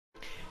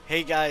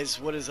Hey guys,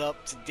 what is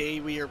up? Today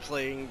we are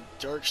playing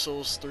Dark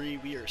Souls 3.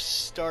 We are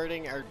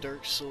starting our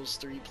Dark Souls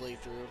 3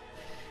 playthrough,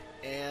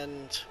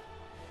 and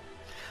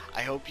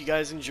I hope you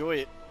guys enjoy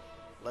it.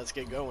 Let's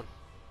get going.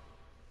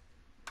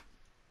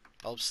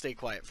 I'll stay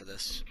quiet for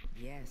this.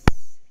 Yes,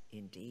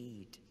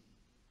 indeed.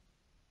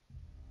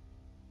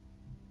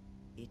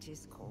 It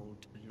is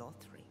called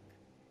Lothric,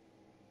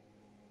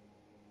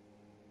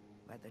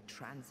 where the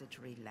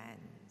transitory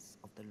lands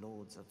of the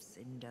Lords of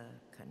Cinder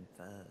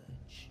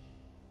converge.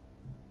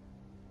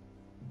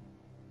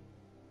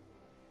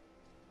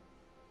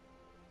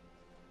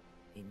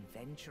 In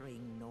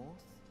venturing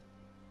north,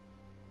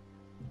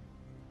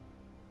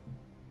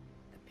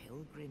 the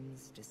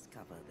pilgrims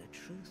discover the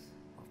truth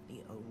of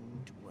the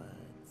old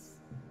words.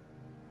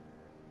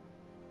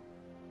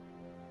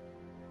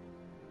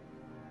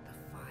 The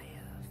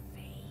fire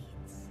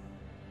fades,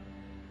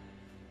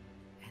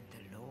 and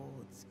the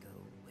lords go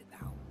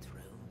without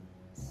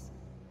thrones.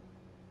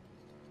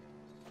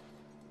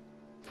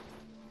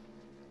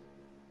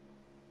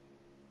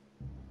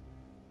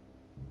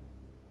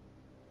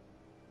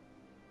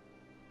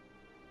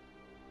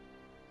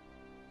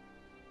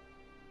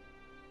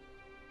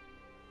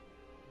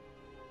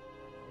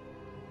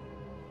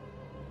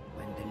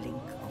 When the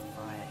link of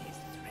fire is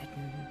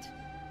threatened,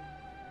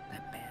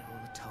 the bell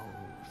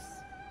tolls,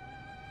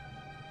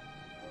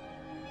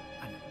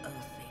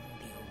 unearthing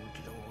the old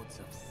lords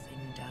of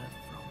Cinder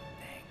from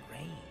their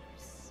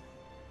graves.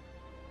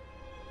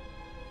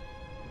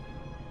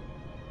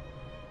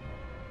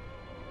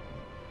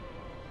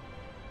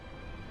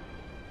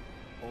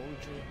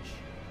 Aldrich,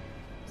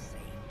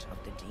 saint of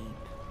the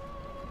deep,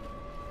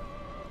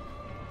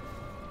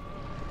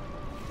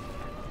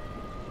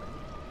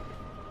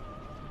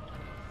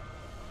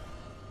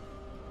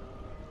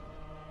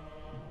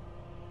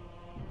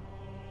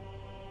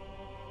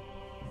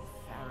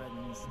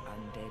 Farron's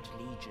undead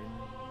legion,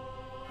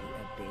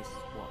 the Abyss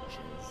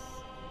Watchers.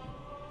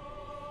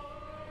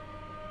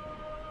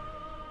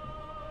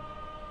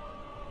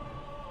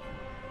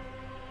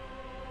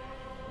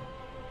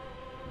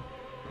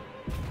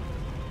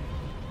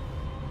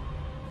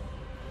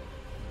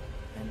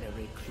 And the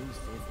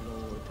reclusive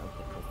lord of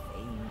the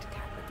profaned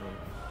capital.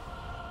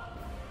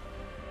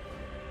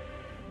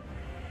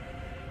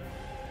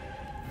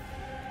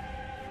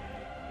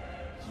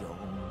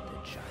 Yom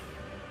the Giant.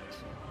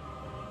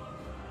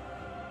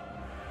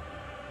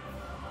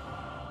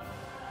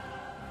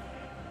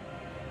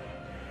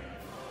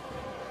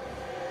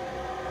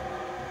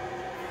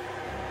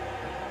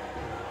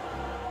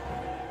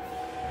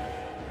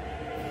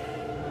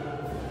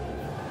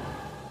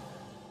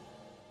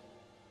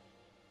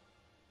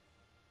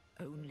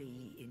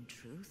 Only in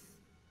truth,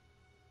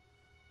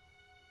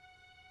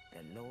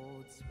 the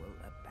lords will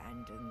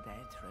abandon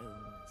their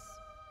thrones.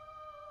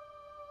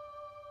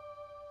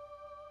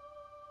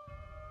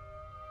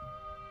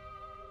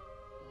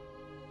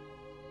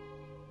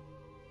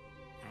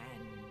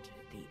 And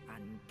the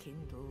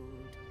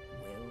unkindled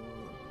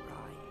will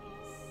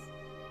rise.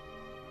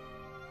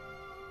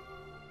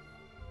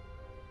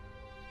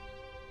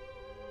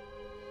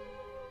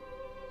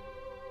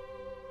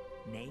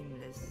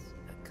 Nameless,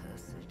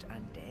 accursed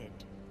undead,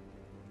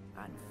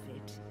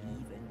 unfit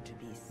even to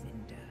be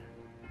cinder.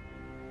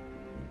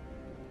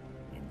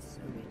 And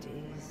so it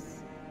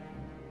is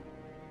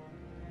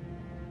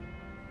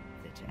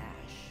that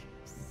ash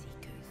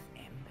seeketh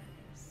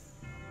embers.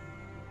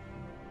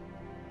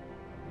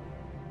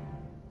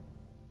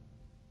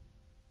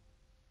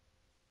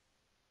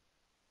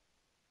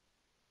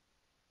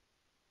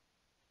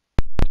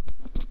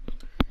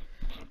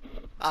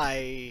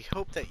 I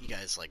hope that you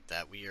guys like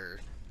that. We are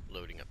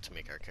loading up to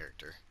make our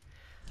character.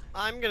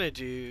 I'm gonna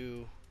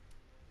do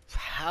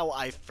how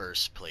I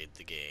first played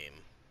the game.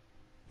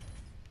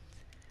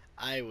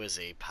 I was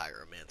a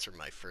pyromancer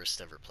my first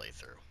ever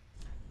playthrough.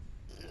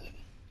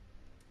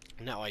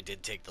 Now I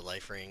did take the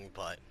life ring,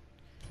 but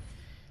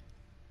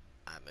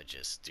I'ma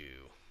just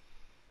do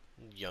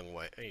young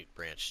white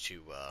branch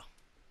to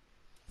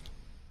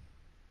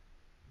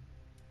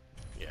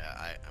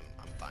yeah,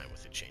 I'm fine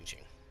with it changing.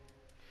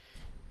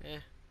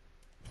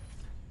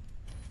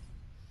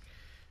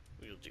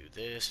 We'll do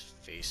this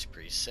face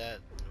preset.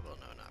 Well,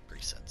 no, not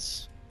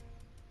presets.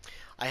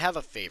 I have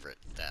a favorite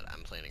that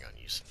I'm planning on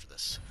using for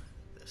this.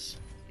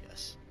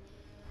 Yes.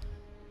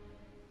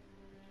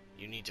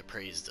 You need to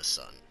praise the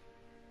sun.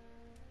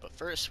 But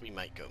first, we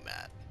might go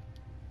mad.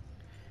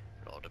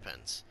 It all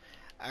depends.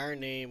 Our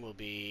name will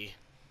be...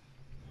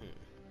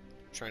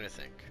 trying to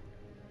think.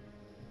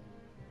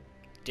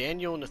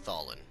 Daniel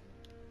Nathalin.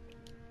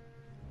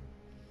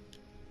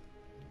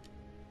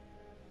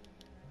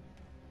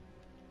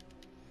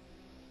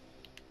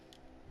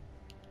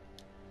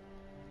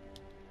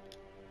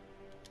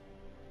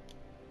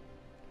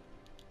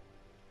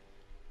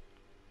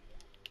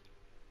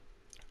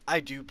 I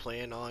do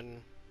plan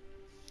on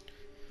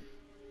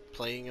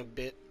playing a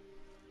bit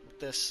with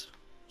this,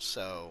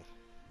 so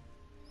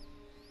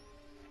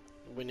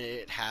when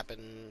it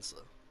happens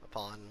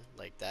upon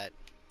like that,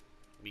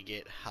 we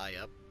get high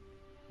up,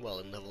 well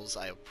in levels,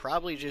 I'll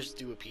probably just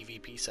do a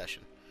PvP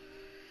session.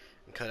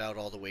 And cut out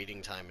all the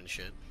waiting time and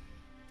shit.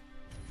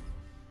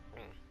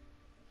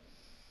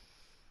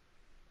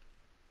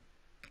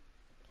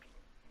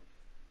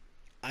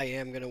 I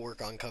am gonna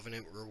work on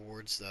Covenant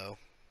rewards though,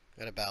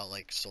 at about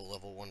like soul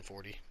level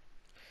 140.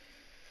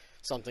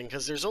 Something,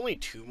 because there's only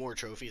 2 more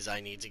trophies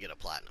I need to get a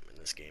platinum in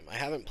this game. I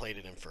haven't played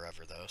it in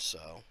forever though,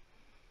 so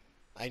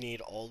I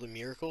need all the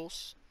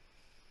miracles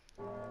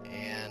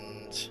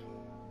and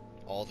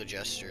all the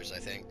gestures, I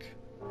think.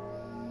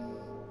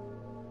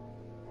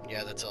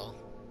 Yeah, that's all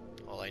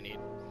I need.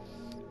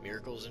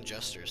 Miracles and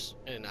gestures.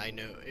 And I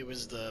know it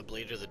was the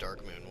Blade of the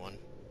Dark Moon one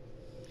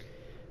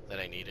that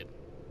I needed.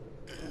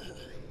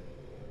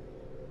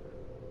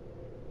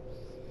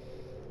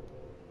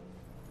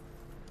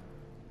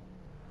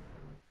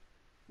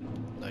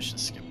 Let's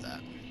just skip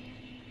that.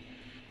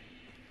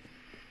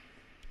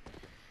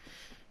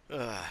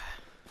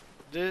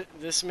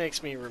 This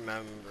makes me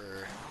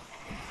remember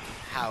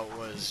how it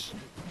was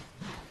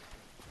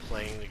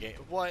playing the game.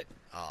 What?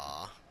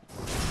 Aw.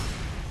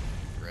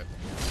 Rip.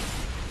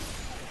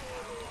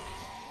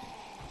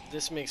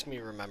 This makes me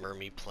remember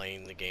me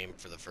playing the game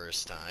for the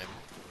first time.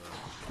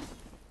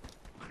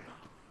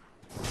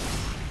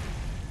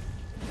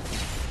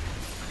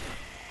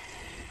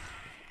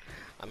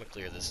 I'm gonna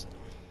clear this.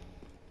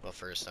 Well,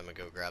 first I'm gonna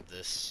go grab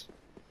this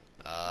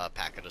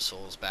packet of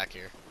souls back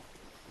here.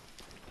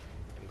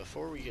 And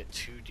before we get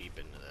too deep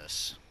into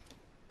this,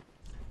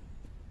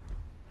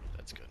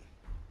 that's good.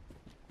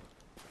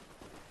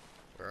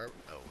 Where are we?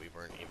 Oh, we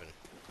weren't even.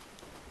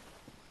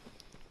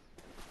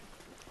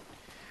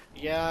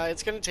 Yeah,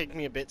 it's gonna take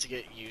me a bit to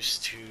get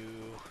used to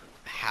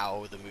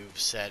how the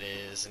moveset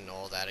is and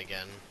all that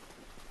again.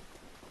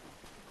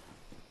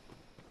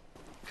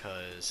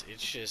 Because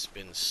it's just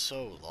been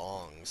so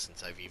long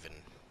since I've even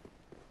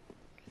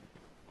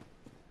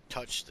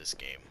touched this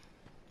game.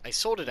 I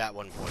sold it at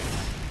one point.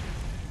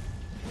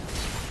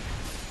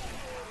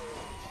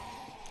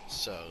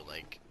 So,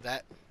 like,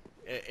 that...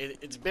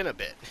 It's been a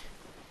bit.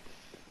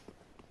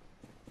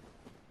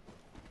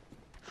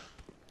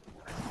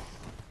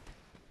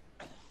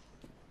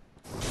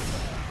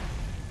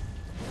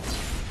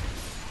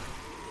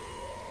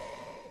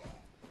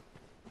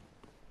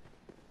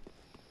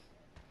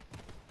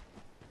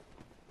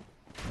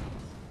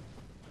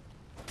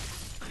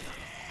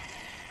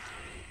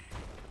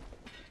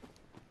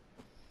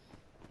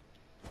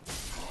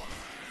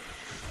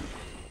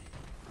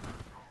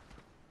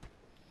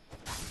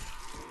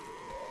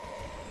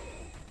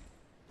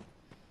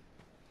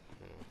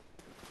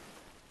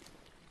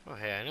 Oh,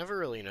 hey, I never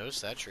really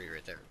noticed that tree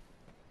right there.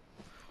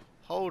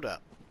 Hold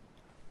up.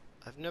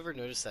 I've never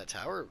noticed that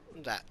tower.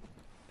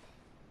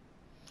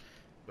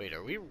 Wait,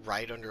 are we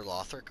right under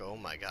Lothric? Oh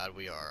my god,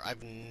 we are.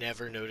 I've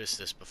never noticed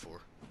this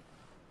before.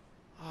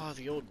 Oh,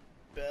 the old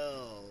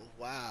bell.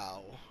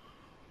 Wow.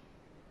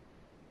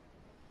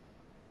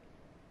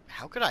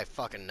 How could I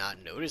fucking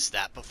not notice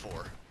that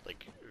before?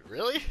 Like,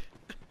 really?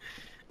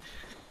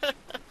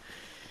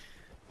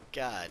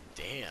 God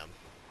damn.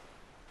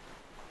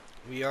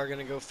 We are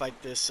gonna go fight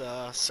this,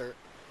 not serpent,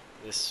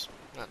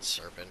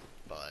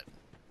 but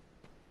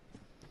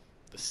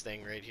this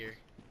thing right here.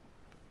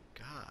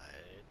 God,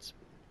 it's...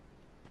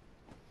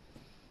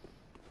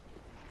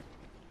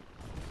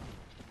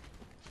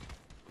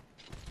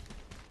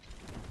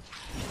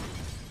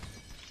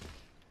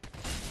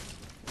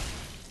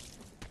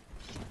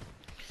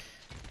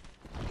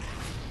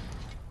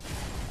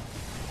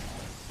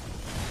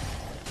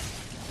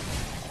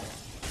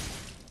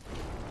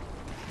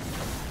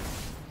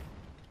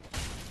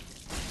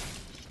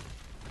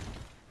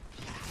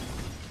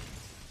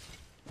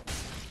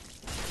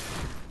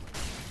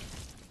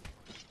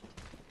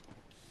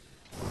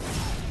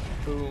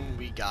 Boom,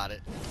 we got it.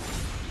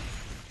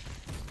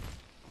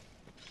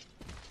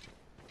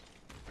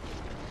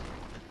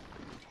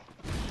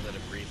 Let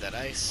him breathe that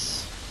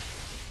ice.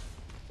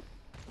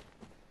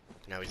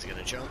 Now he's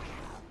gonna jump.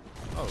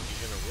 Oh,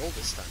 he's gonna roll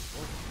this time.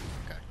 Oh,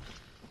 okay.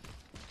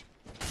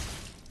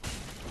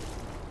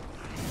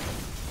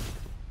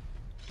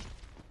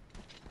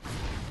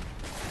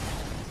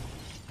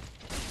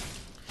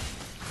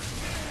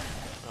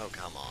 Oh,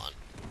 come on.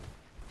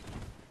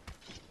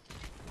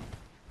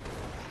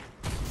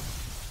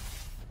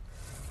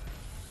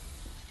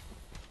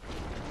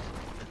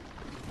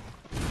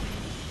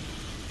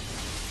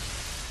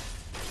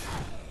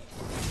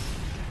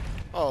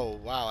 Oh,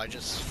 wow, I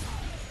just...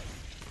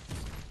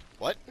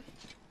 What?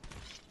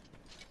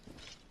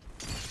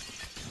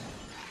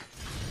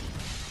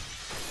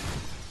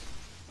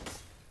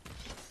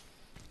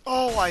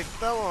 Oh, I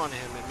fell on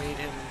him and made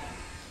him...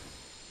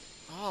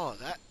 Oh,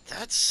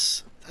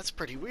 that's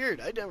pretty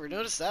weird. I never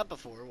noticed that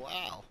before.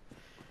 Wow.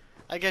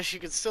 I guess you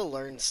could still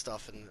learn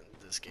stuff in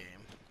this game.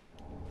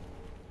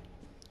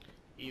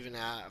 Even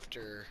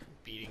after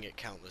beating it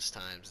countless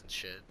times and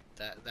shit.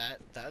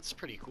 That's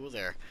pretty cool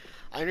there.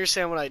 I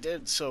understand what I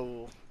did.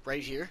 So,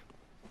 right here,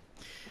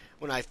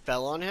 when I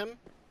fell on him,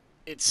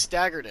 it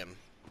staggered him.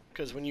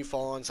 Because when you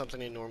fall on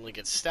something, it normally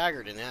gets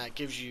staggered, and that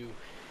gives you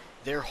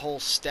their whole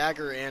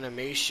stagger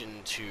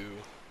animation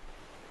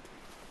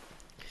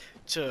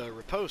to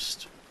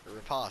riposte, or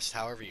riposte,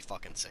 however you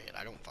fucking say it.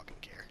 I don't fucking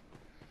care.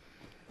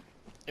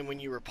 And when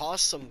you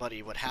riposte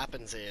somebody, what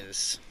happens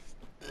is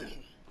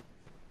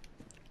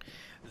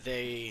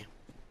they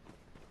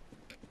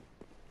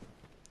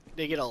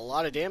get a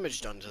lot of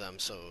damage done to them,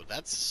 so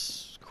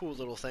that's a cool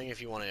little thing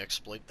if you want to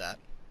exploit that.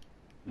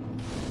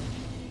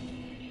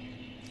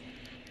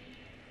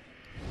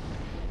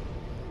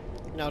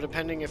 Now,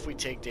 depending if we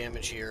take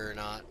damage here or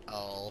not,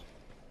 I'll...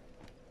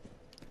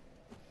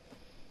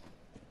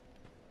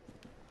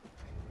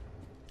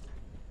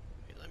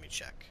 Wait, let me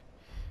check.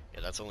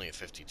 Yeah, that's only a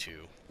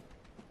 52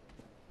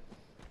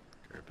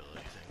 durability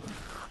thing.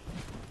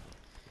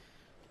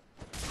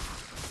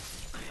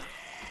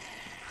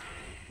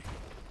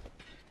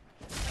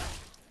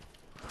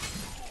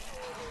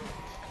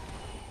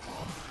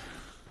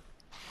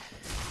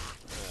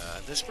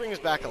 This brings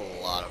back a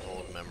lot of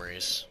old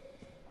memories.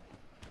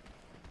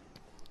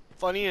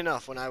 Funny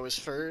enough, when I was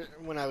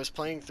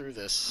playing through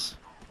this,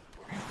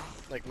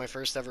 like my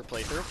first ever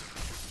playthrough,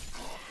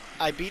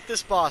 I beat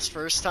this boss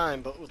first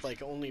time, but with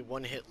like only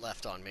one hit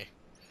left on me.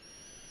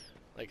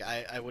 Like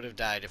I would have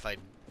died if I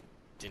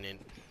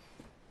didn't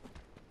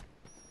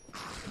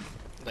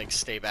like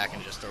stay back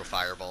and just throw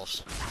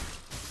fireballs.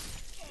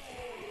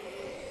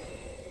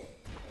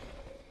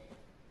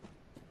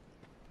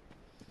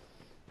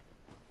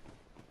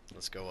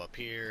 Let's go up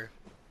here.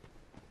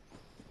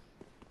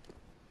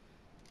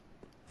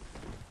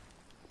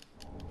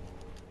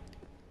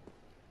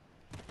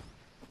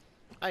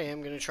 I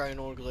am gonna try an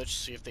old glitch,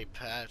 see if they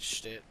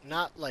patched it.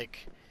 Not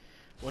like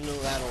one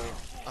that'll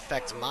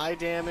affect my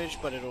damage,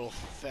 but it'll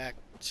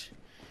affect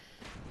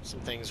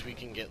some things we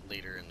can get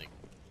later in the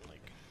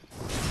like.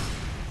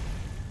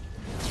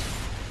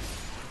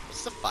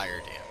 What's the fire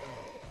damage?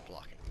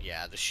 Blocking.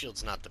 Yeah, the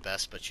shield's not the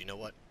best, but you know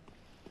what?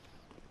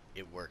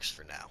 It works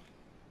for now.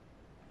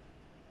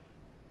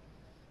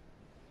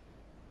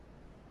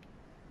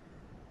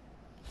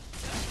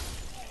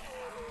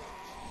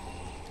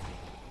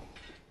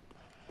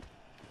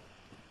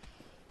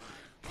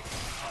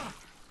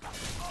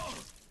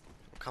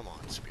 Come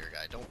on, spear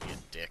guy, don't be a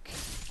dick.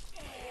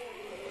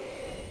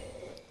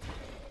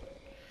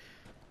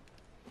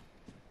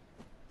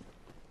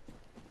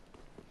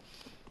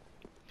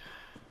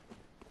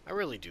 I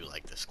really do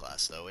like this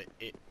class, though.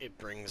 It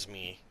brings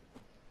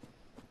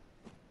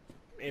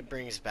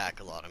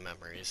back a lot of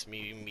memories.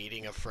 Me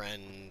meeting a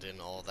friend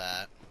and all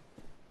that.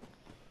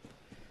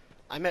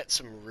 I met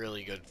some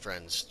really good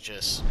friends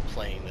just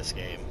playing this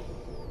game.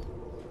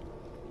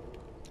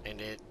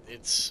 And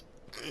it's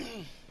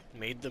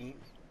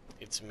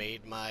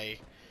made my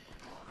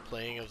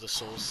playing of the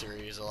Souls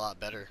series a lot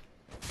better.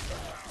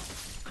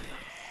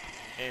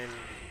 And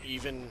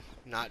even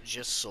not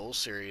just Souls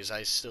series,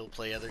 I still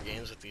play other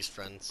games with these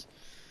friends.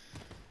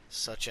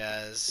 Such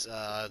as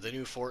the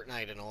new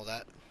Fortnite and all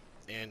that.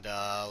 And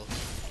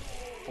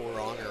For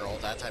Honor, all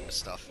that type of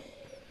stuff.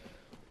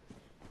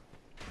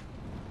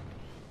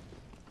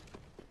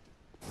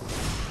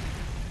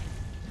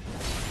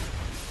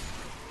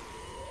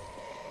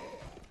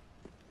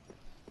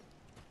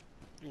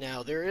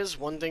 Now, there is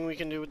one thing we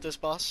can do with this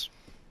boss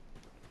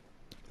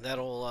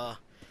that'll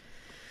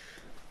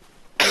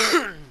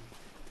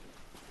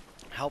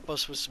help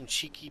us with some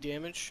cheeky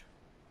damage.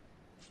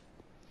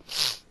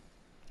 Is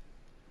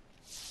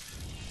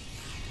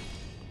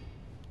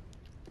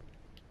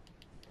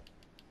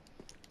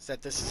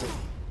that this is a...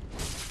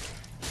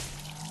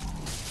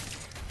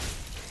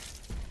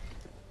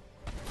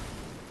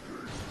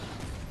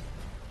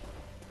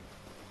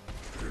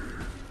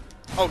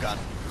 Oh god.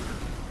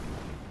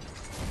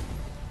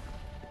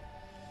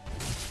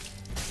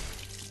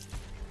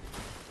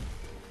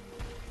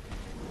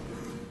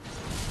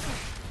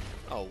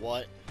 Oh,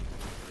 what?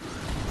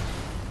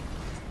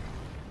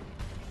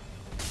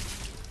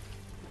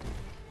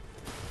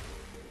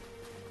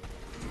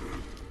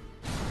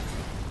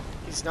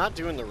 He's not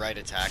doing the right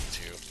attack,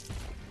 too.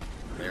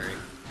 Very.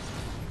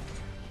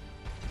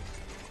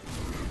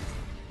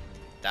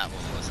 That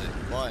one was it.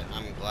 But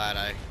I'm glad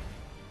I...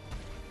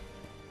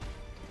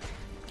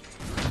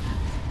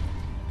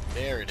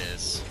 There it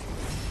is.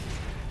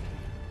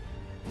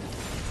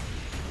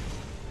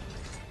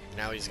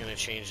 Now he's gonna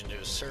change into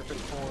a serpent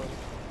form.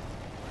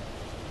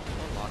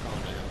 Lock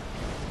on to him.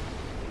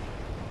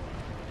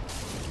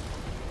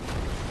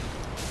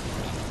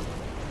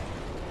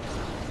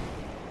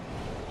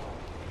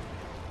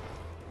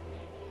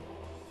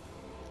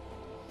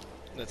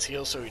 Let's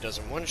heal so he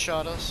doesn't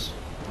one-shot us.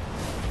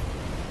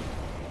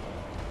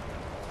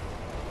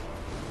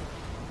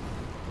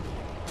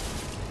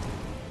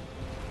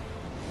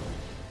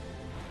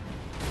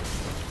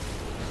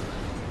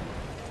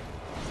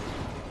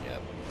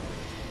 Yep.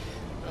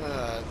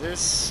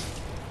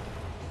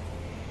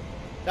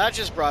 That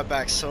just brought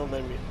back so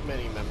many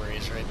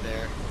memories right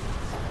there.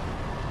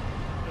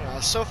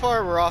 So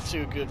far we're off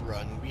to a good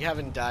run. We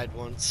haven't died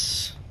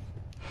once.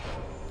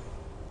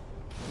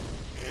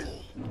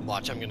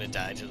 Watch, I'm gonna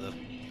die to the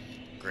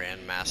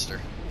Grandmaster.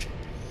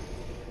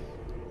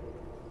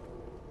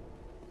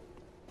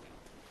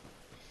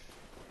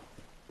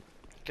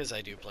 Because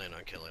I do plan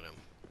on killing him.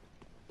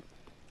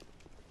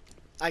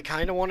 I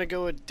kind of want to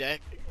go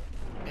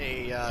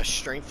a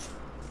strength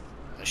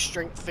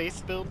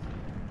faith build.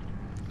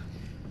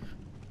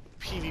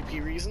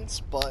 PvP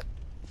reasons, but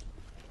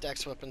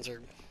dex weapons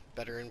are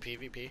better in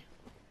PvP. It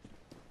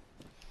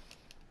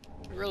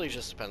really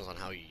just depends on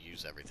how you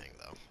use everything,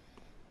 though.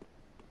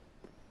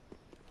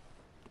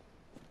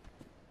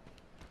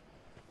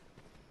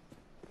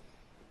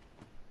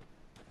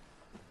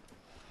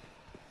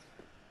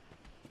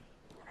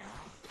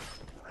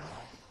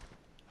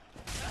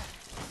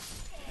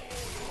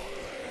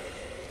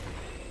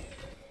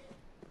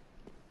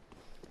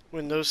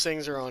 When those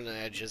things are on the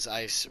edges,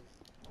 I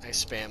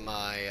spam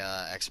my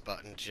X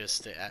button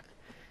just to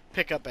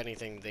pick up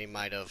anything they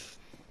might have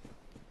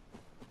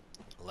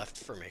left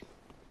for me.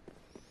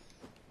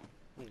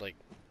 Like,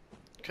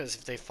 because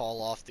if they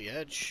fall off the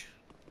edge,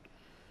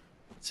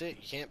 that's it.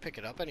 You can't pick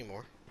it up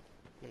anymore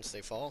once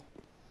they fall.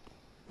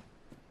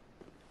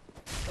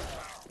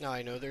 Now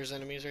I know there's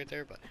enemies right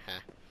there, but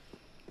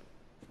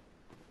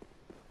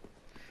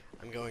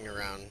I'm going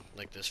around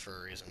like this for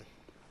a reason.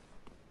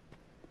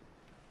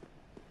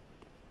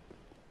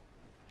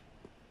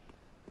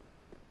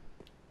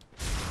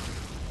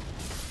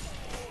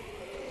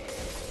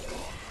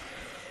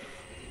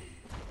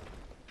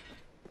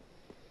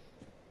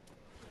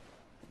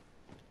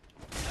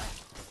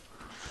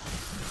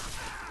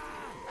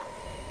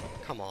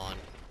 Come on.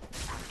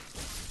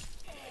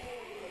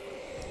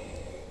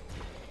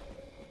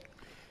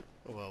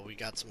 Oh, well, we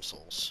got some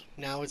souls.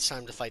 Now it's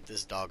time to fight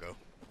this doggo.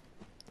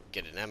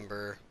 Get an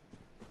ember,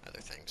 other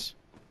things.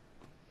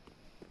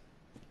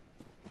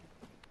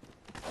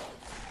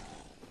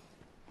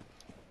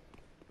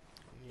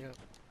 Yep.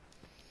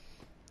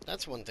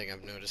 That's one thing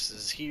I've noticed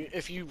is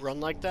if you run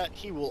like that,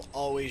 he will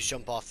always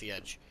jump off the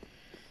edge.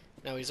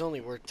 Now he's only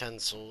worth 10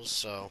 souls,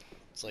 so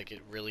it's like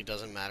it really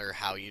doesn't matter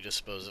how you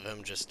dispose of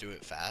him, just do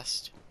it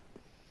fast.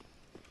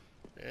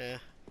 Eh.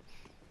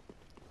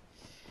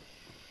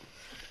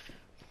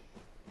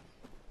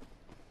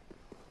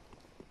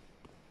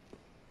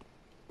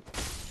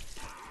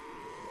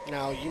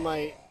 Now, you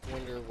might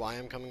wonder why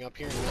I'm coming up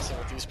here and messing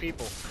with these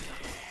people.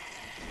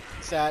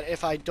 It's that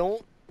if I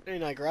don't,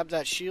 and I grab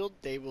that shield,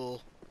 they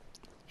will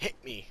hit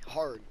me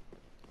hard.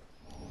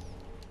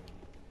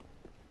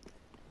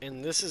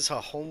 And this is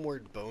a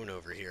homeward bone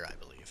over here, I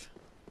believe.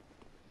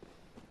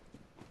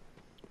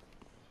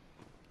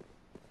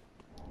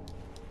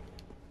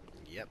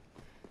 Yep.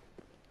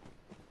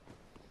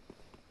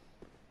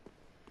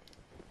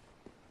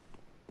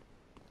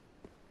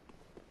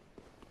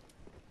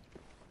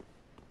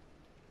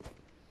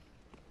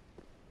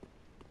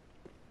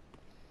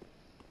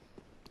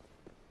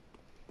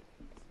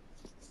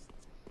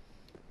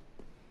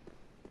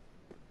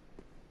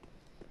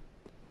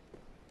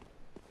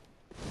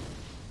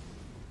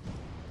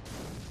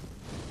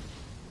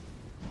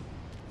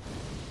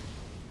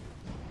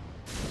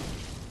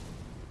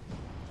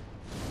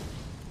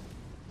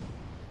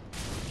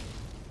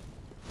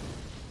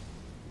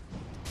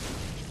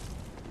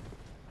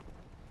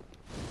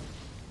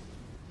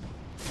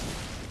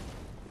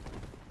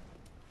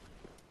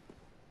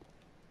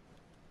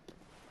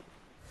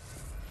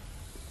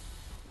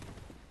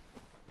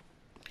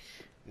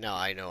 Now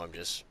I know I'm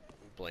just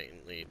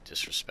blatantly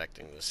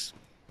disrespecting this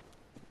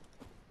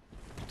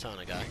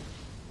katana guy.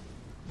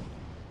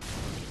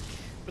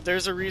 But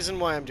there's a reason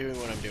why I'm doing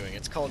what I'm doing.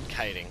 It's called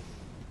kiting.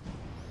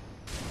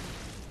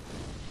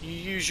 You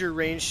use your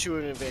range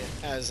to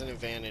as an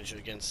advantage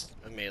against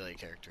a melee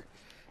character.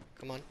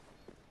 Come on.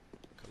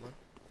 Come on.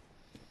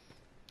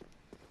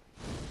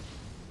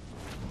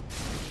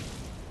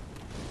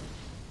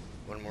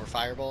 One more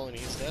fireball and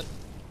he's dead.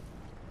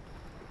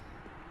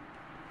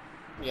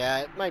 Yeah,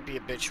 it might be a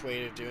bitch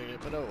way of doing it,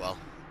 but oh well.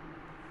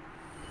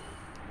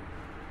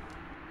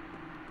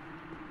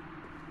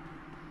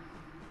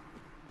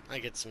 I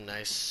get some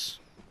nice,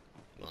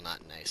 well,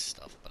 not nice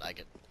stuff, but I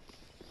get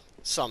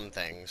some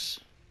things.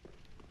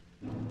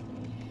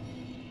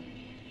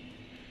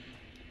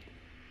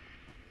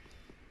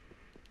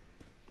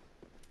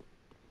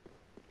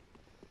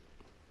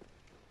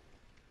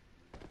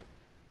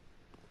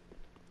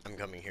 I'm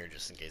coming here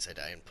just in case I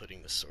die and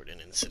putting the sword in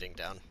and sitting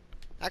down.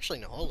 Actually,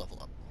 no, I'll level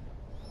up.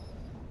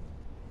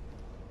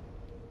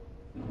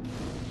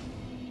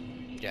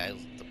 Yeah, I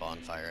lit the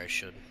bonfire, I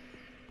should.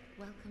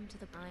 Welcome to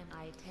the time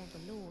I tell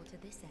the law to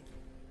this end.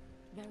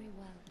 Very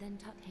well, then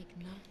take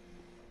no.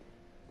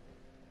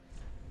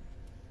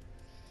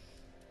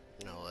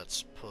 No,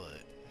 let's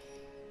put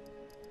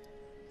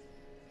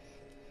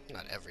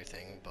not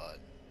everything, but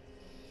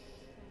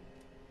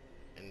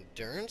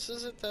endurance,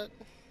 is it that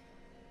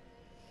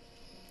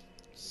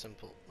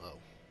simple? Oh,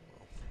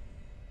 well.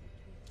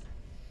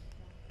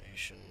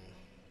 Nation.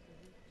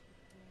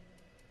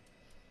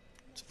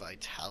 It's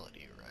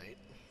vitality, right?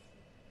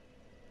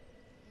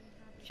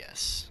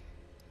 Yes.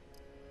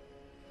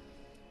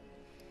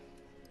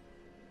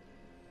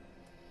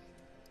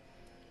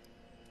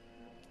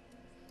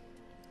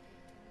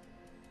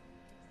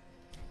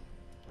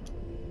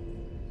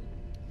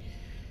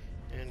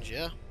 And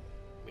yeah,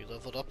 we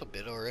leveled up a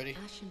bit already.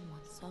 Ashen one,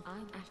 so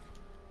I'm Ashen.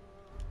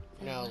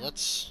 Now Farewell.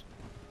 let's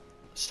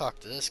talk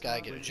to this guy,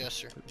 get a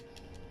gesture.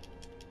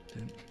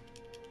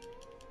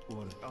 Don't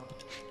worry.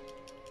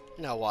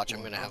 Now watch,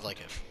 I'm gonna have like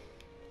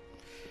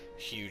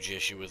a huge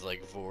issue with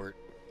like Vort.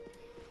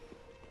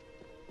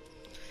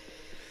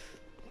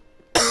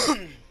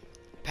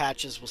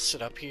 Patches will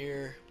sit up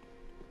here.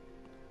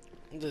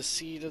 The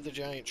seed of the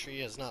giant tree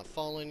has not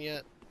fallen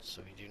yet,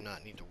 so we do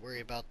not need to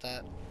worry about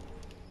that.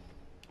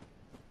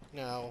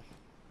 Now,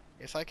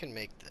 if I can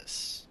make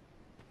this,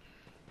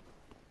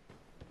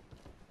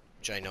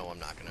 which I know I'm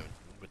not gonna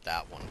with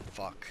that one,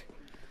 fuck.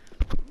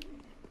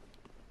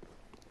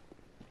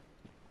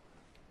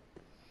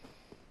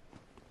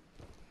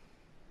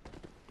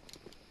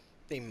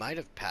 They might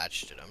have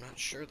patched it, I'm not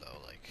sure though,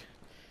 like,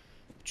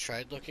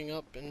 tried looking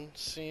up and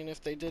seeing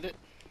if they did it,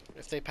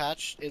 if they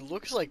patched, it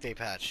looks like they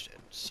patched it,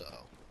 so.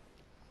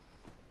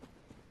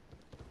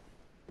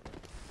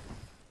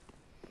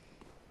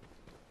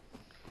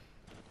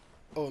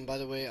 Oh, and by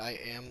the way, I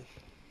am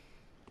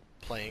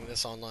playing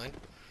this online.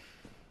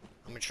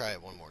 I'm gonna try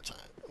it one more time.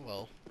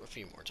 Well, a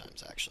few more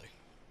times, actually.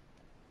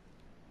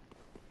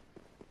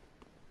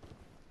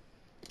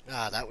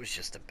 Ah, that was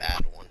just a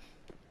bad one.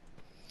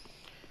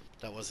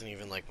 That wasn't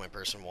even like my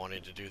person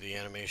wanted to do the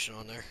animation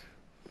on there.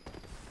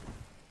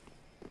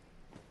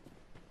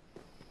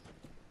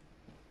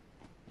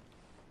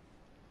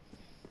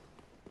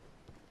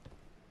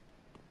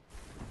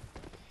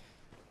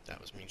 That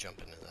was me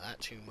jumping into that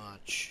too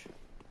much.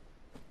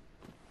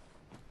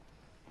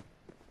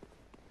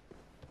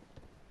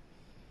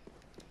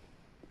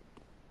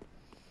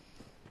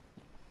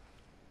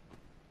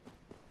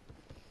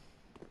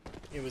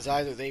 It was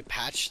either they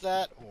patched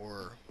that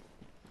or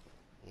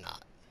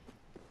not.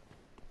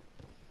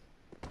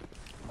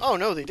 Oh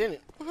no, they didn't.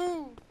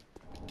 Woohoo!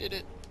 Did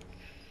it.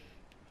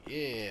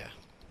 Yeah.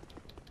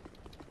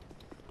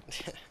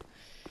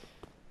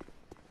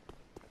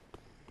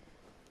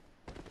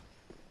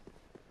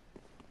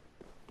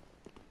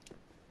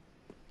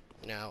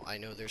 Now I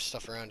know there's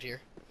stuff around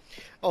here.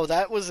 Oh,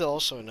 that was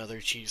also another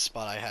cheat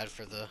spot I had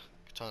for the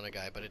katana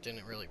guy, but it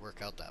didn't really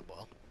work out that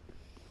well.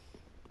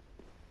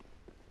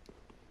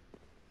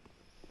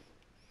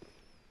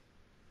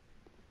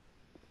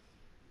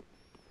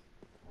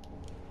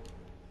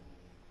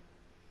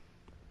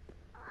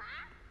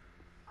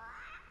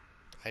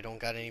 I don't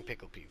got any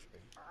pickle pea for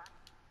him.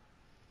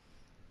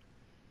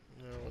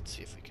 No, let's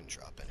see if we can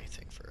drop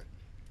anything for it.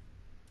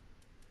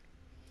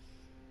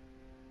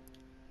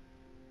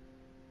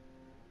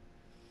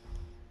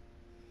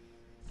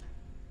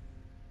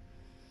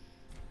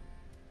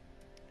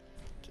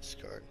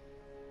 Discard.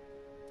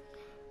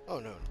 Oh,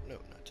 no, no,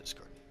 not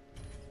discard.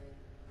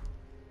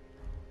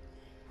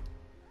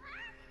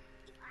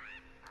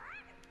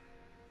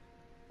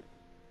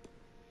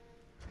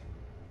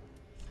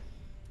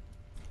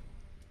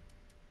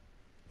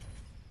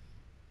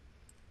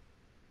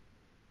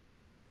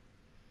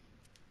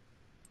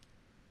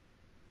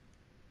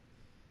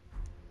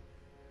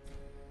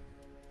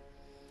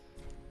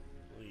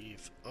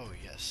 Leave. Oh,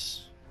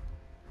 yes.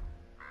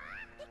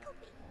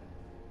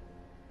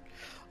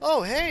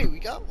 Oh, hey, we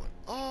got one.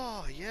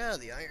 Oh, yeah,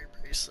 the iron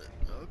bracelet.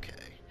 Okay.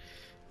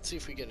 Let's see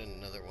if we get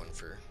another one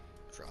for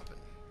dropping.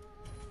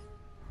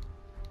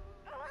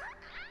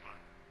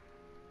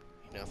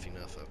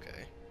 Enough,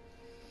 okay.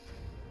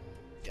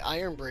 The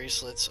iron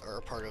bracelets are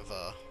a part of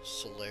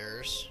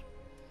Solaris.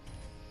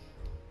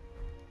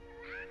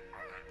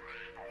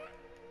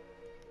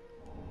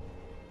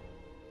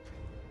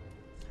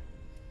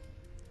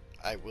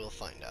 I will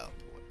find out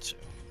what to.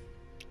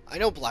 I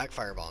know black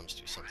fire bombs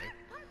do something.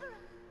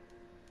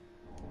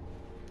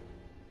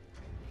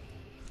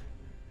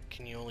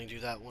 Can you only do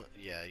that one?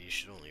 Yeah, you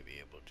should only be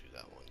able to do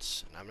that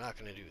once. And I'm not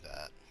going to do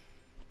that.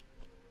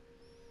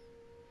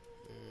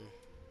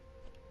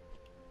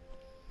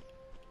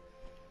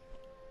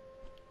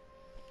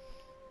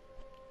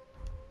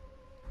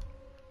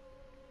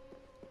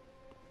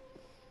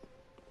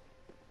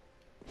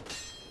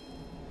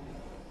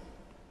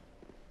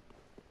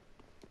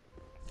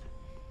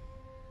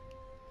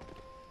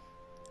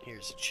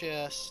 Here's a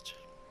chest.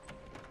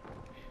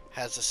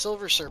 Has a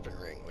silver serpent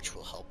ring, which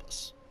will help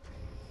us.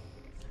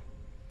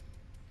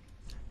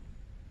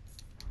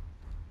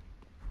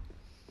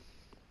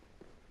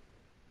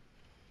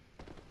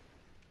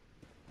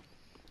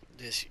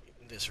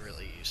 This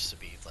really used to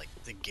be like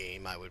the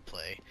game I would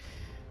play.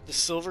 The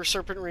silver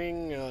serpent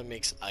ring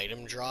makes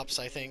item drops,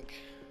 I think.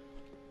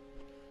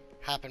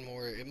 Happen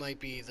more. It might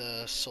be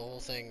the soul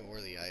thing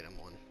or the item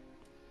one.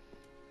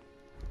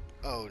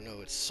 Oh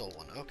no, it's soul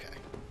one. Okay.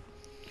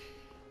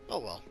 Oh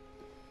well.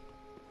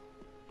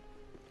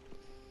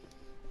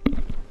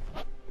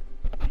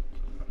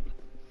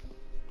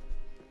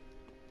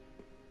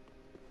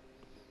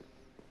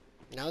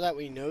 Now that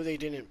we know they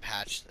didn't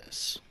patch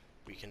this,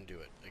 we can do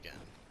it again.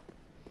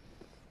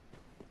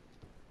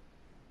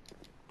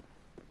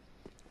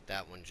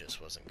 That one just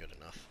wasn't good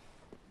enough.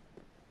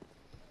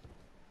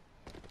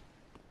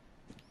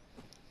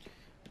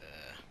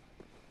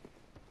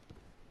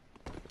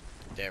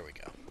 There we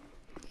go.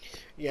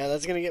 Yeah,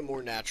 that's gonna get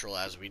more natural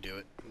as we do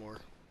it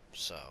more,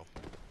 so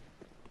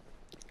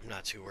I'm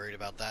not too worried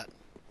about that.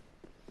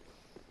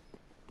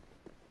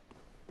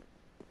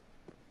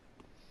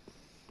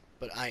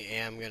 But I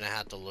am gonna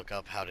have to look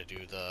up how to do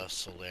the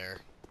Solaire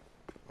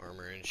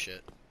armor and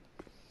shit.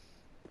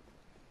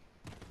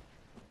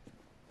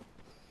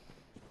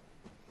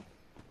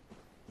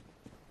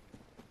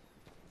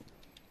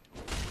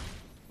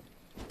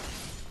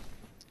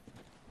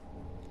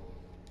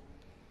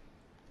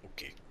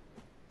 Okay.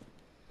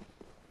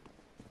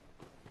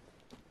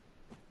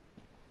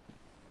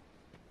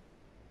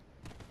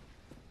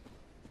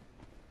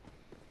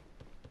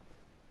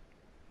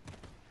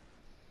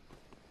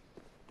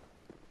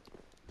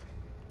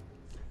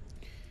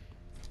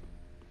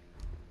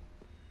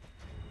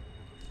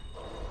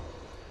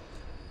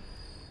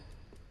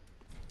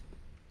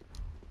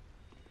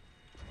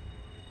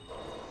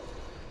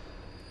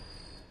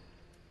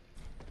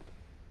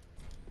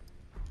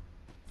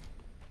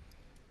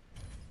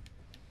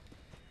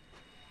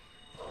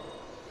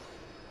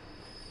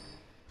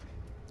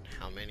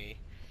 How many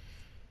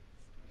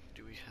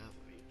do we have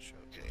of each?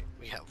 Okay,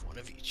 we have one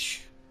of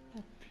each.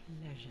 A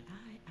pleasure.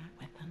 I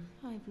weapon.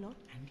 I've lot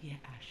and ye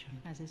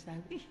ashen, as is thou.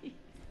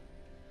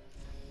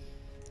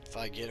 If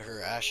I get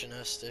her Ashen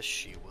Estus,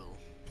 she will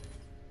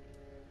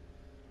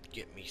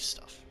get me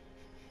stuff.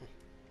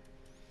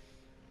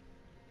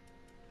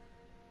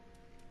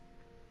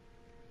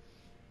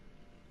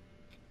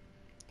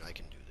 I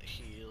can do the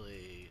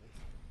healing.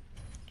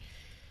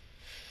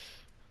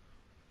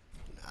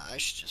 Nah, I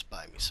should just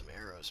buy me some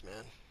arrows,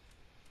 man.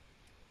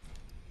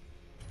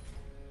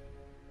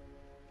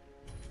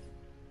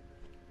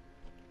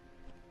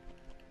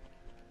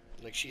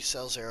 Like, she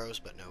sells arrows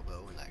but no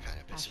bow, and that kind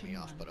of pisses me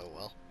off, but oh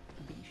well.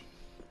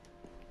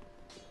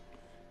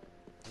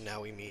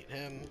 Now we meet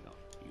him.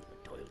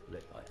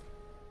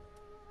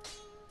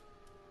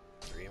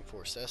 3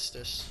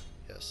 Estus.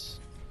 Yes.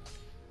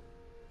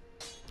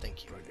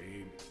 Thank you.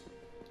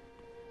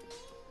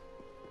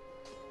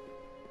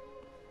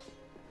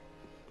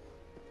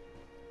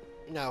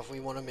 Now, if we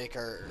want to make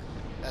our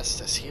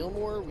Estus heal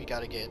more, we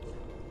gotta get,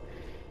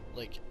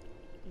 like,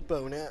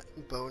 Bone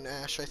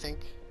Ash, I think.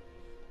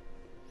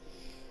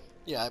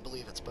 Yeah, I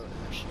believe it's Bone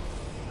Ash.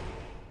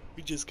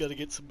 We just gotta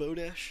get some Bone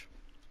Ash.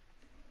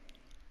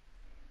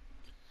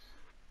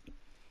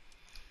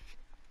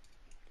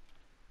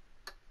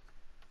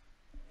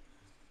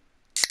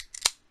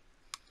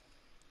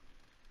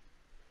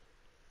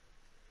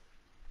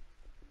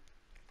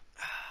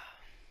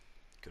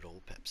 Good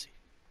old Pepsi.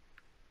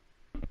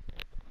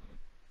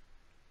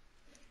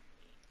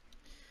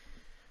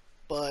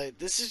 But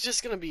this is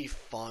just gonna be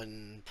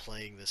fun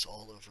playing this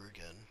all over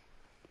again.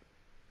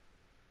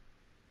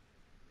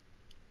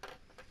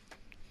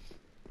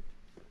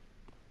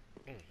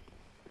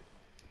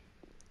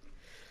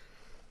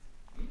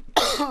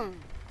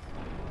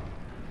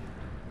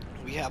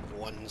 We have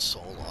 1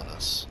 soul on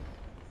us.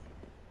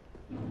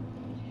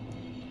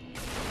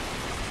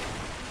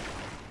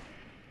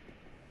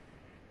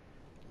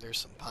 There's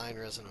some pine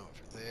resin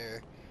over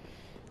there.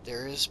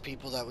 There is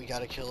people that we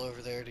gotta kill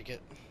over there to get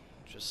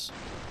just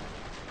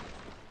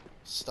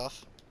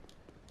stuff.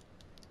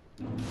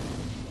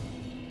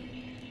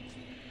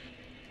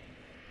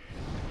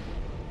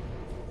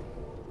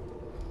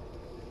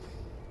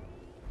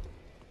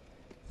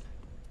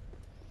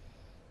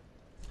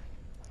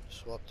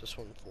 Swap this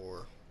one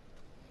for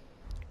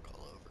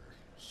call over.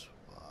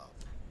 Swap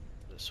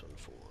this one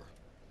for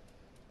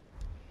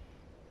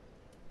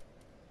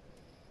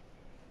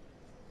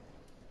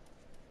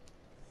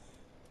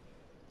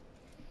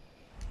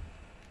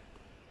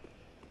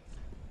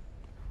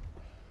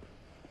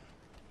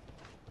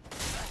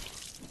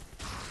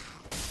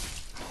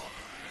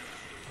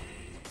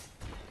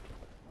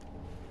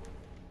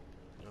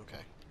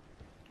okay.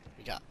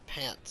 We got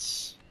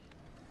pants.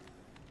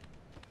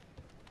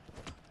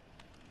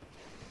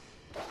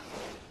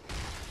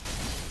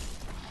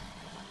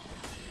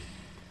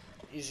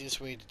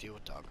 Easiest way to deal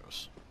with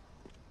doggos.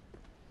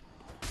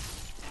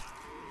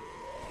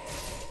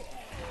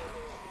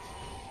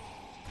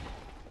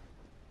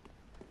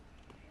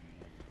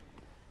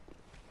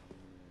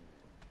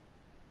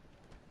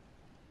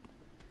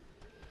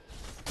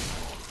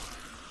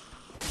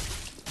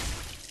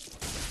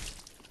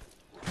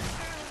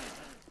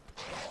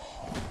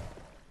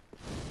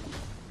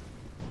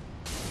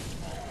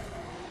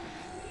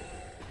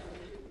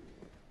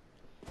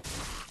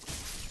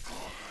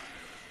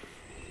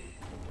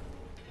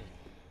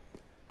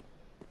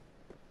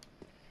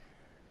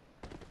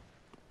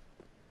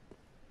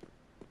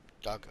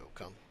 Doggo,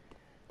 come.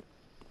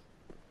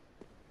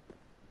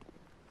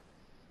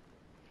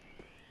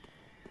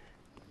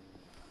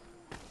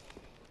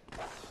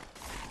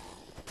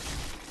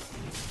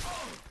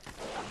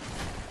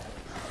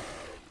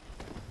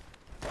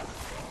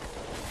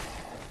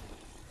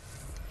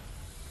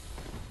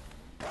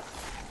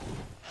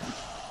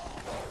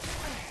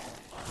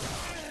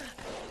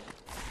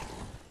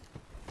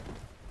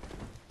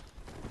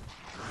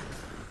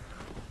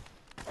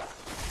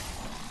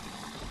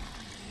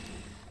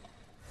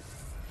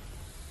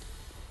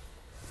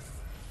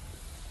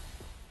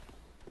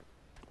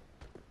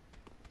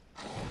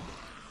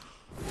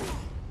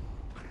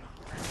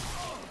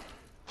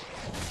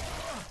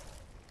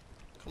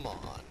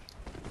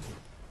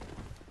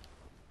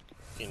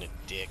 Being a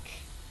dick.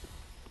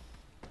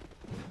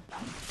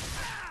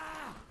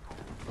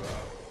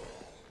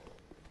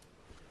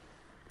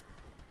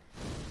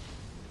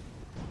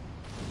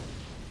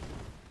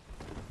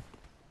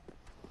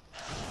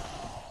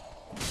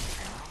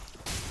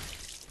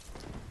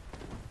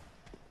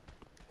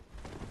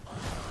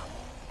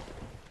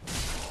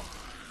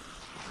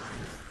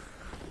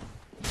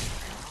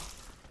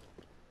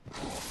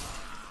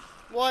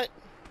 What?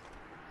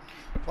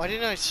 Why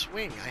didn't I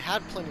swing? I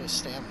had plenty of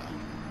stamina.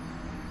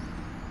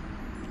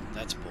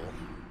 That's bull.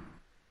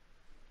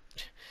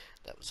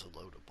 That was a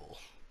load of bull.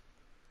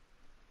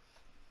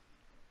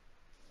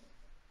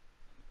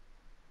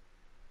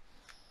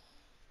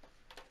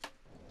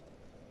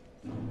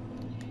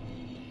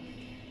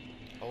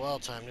 Oh well,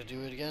 time to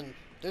do it again.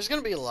 There's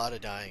gonna be a lot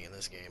of dying in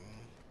this game.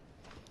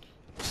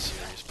 This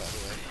series, by the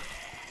way.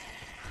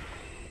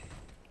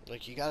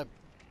 Like, you gotta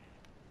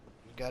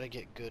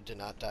get good to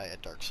not die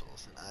at Dark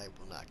Souls, and I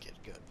will not get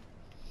good.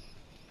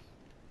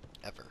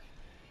 Ever.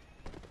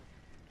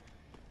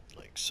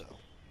 Like so.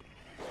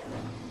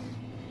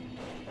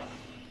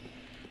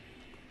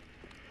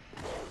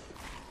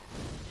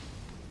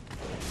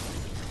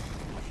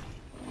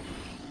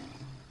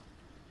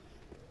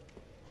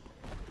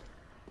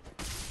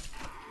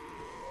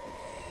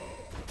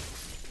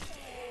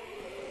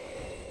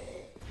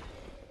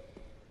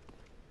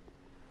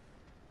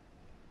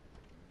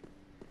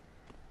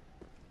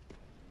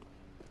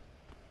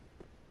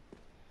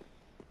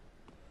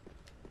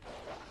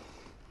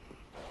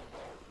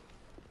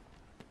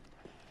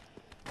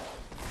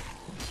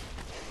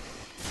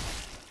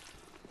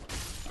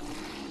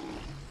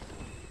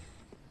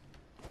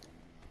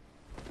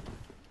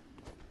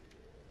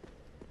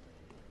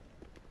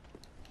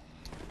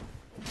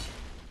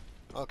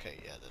 Okay,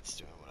 yeah, that's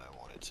doing what I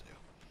wanted to do.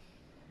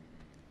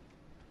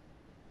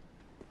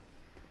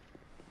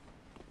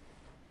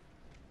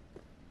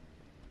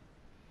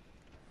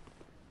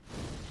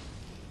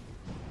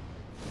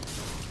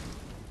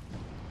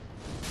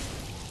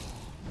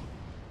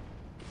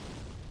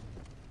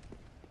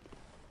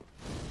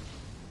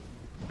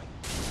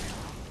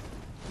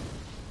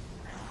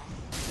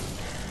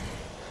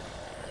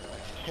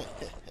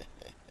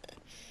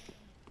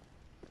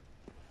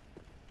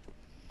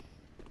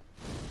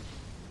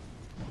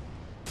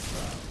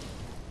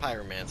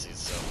 Pyromancy is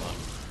so fun.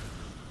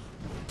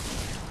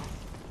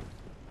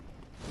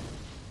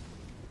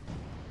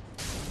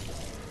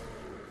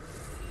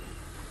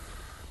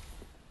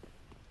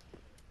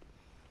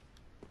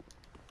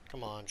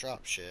 Come on,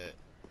 drop shit.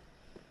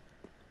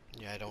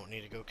 Yeah, I don't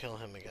need to go kill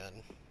him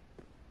again.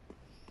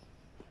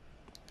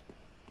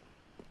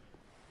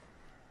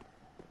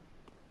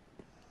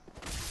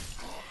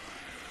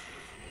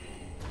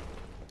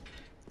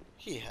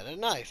 He had a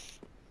knife.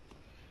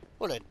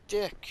 What a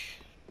dick.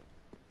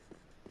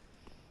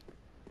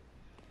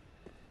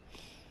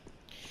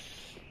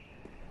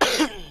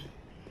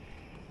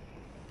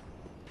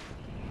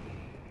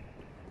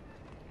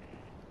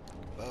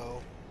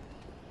 Bow.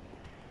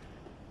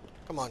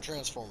 Come on,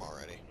 transform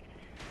already.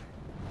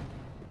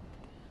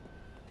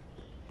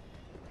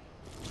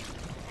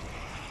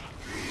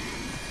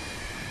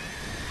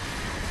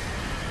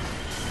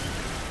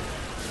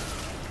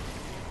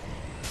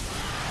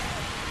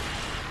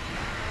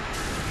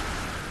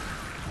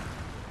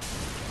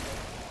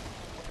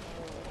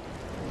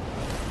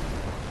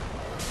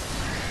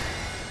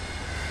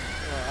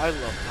 I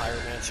love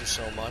Pyromancy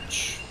so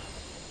much.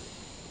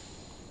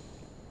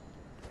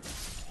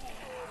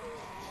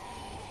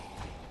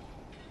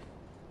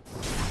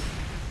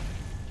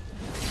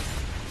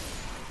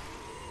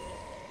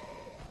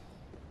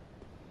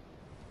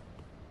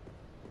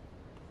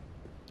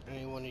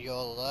 Any one of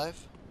y'all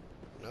alive?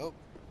 Nope.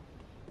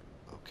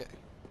 Okay.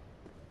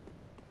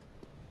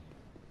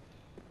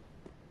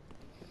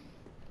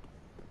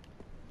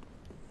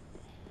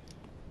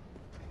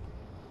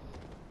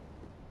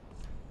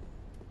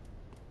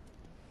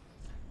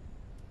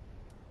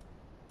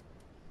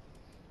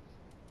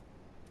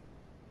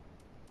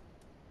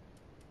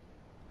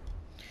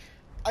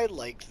 I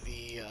like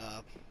the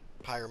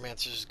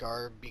Pyromancer's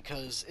Garb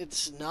because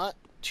it's not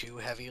too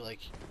heavy, like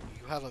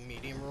you have a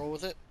medium roll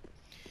with it,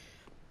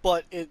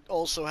 but it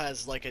also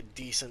has like a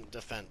decent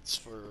defense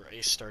for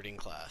a starting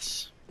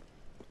class.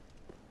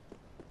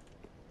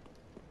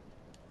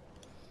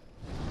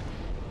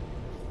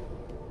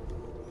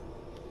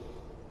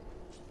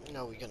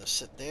 Now we're gonna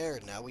sit there,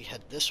 and now we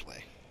head this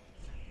way.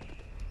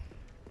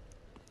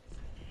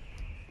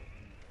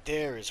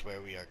 There is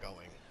where we are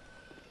going.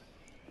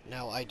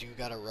 Now I do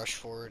gotta rush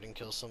forward and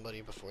kill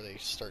somebody before they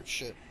start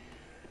shit.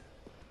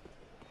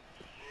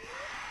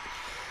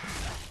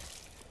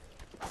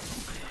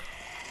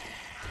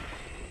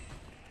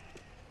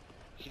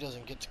 He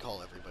doesn't get to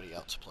call everybody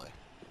out to play.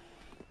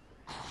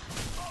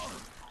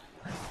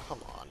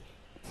 Come on.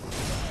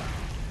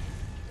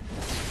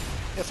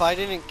 If I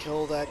didn't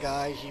kill that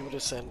guy, he would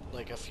have sent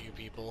like a few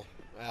people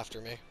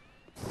after me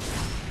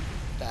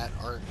that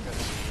aren't gonna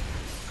be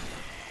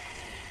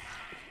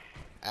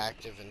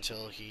active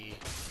until he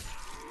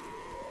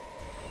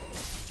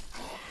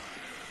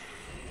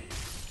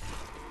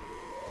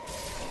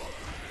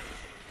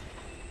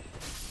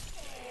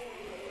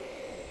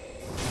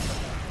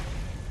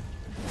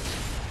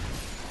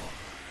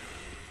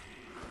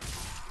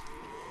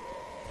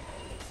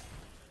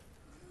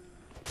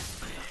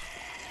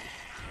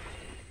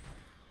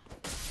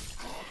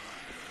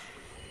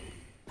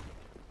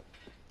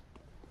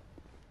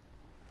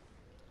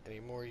Any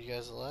more of you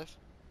guys alive?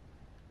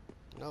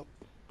 Nope.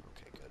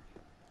 Okay, good.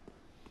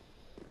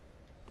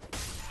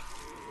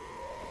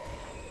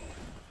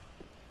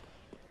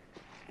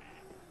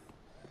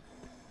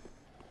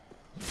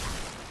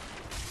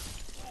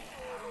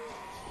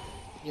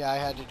 Yeah, I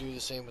had to do the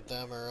same with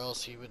them, or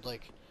else he would,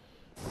 like,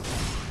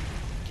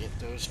 get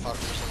those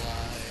fuckers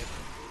alive.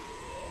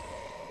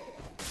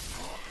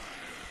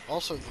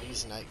 Also,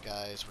 these night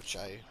guys, which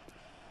I...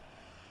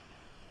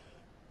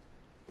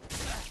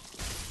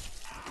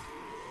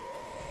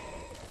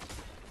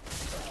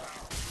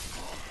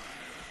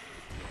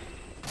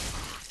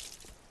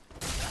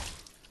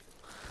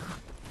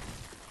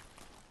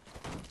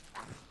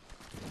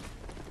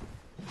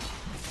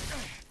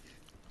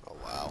 Oh,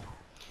 wow.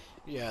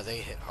 Yeah, they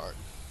hit hard.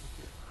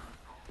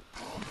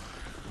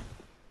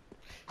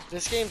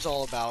 This game's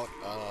all about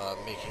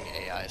making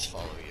AIs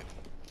follow you.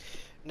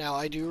 Now,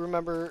 I do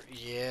remember...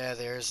 Yeah,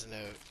 there's a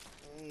note.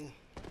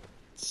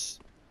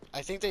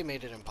 I think they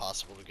made it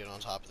impossible to get on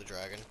top of the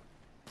dragon.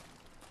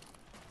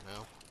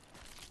 No?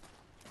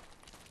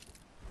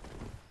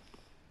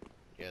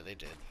 Yeah, they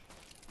did.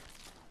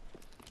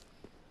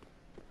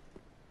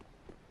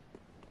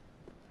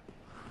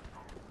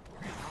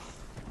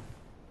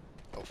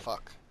 Oh,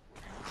 fuck.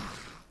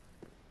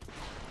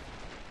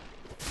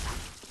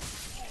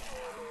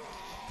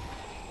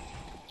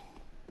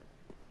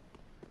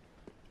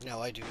 Now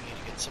I do need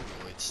to get some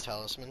Void's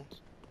Talisman.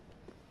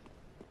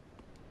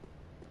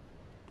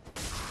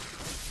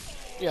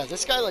 Yeah,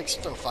 this guy likes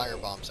to throw fire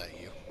bombs at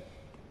you.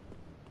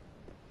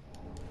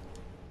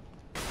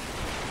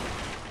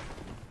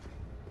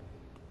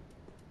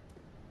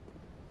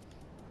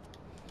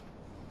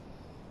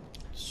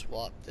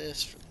 Swap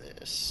this for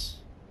this.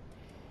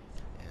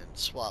 And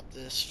swap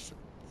this for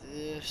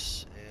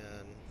this,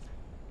 and...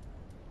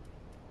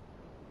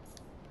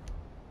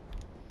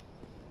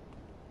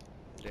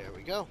 There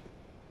we go.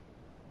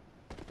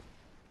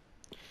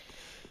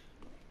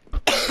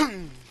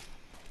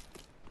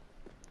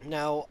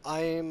 Now,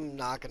 I'm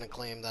not going to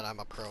claim that I'm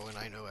a pro and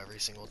I know every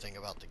single thing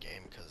about the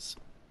game, because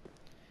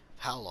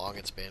how long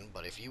it's been,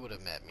 but if you would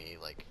have met me,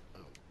 like,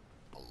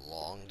 a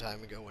long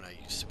time ago when I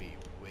used to be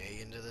way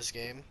into this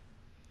game,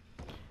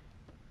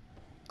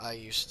 I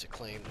used to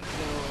claim to know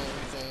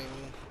everything.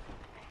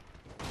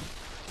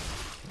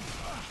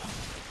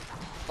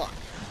 Fuck.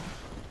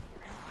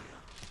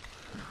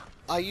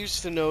 I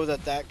used to know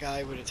that that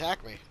guy would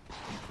attack me.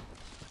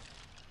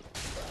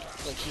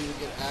 Like, he would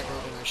get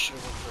aggroed and I should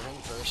have went for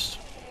him first.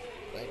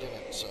 But I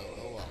didn't, so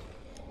oh well.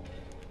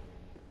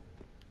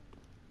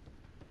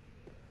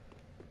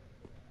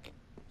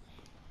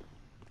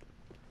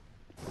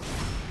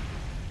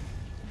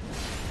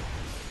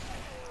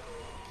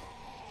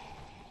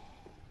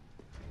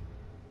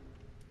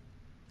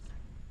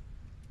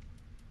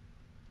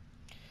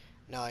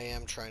 Now I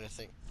am trying to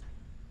think.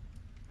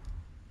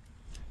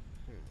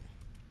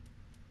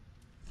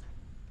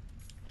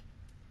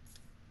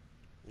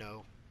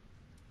 No.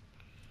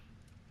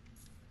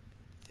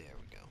 There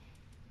we go.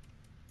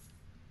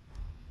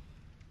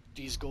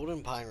 These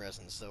golden pine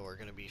resins, though, are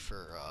going to be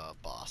for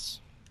boss.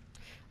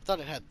 I thought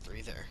it had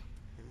 3 there.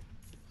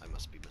 I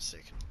must be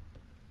mistaken.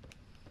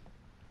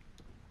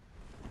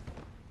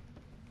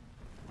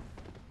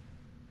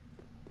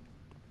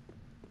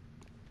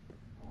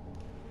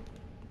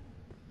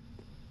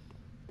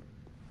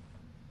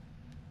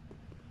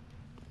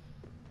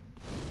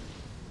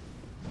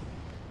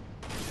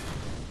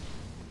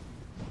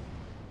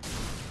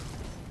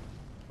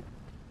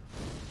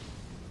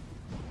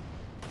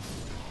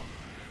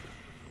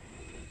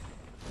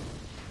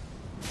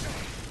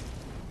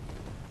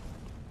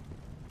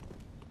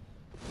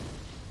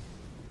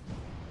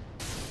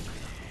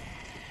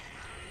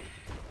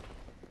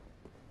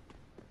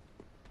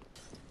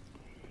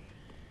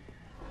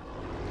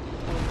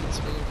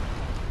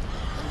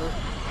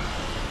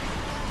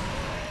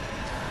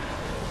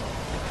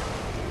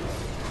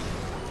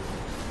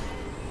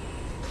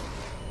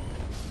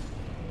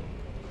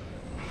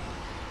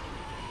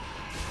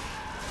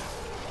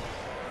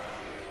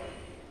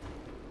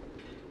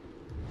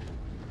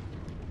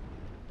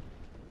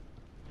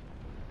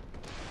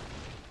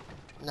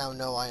 Now,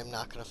 no, I am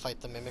not going to fight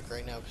the Mimic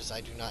right now because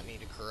I do not need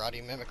a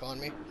Karate Mimic on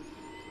me.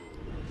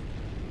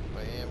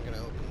 But I am going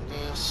to open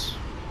this.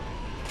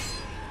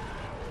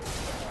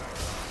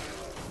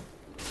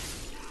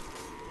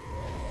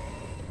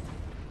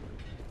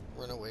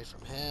 Run away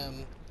from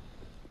him.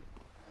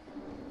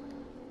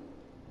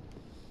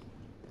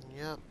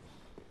 Yep.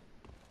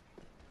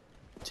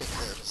 Take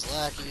care of his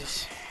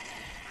lackeys.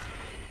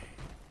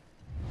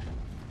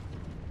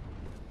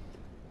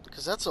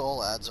 Because that's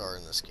all ads are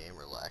in this game,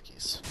 are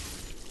lackeys.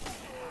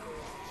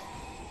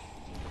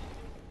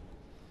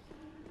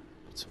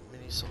 It's a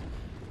mini soul.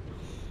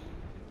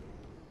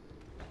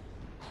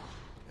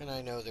 And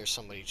I know there's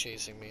somebody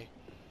chasing me.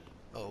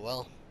 Oh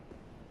well.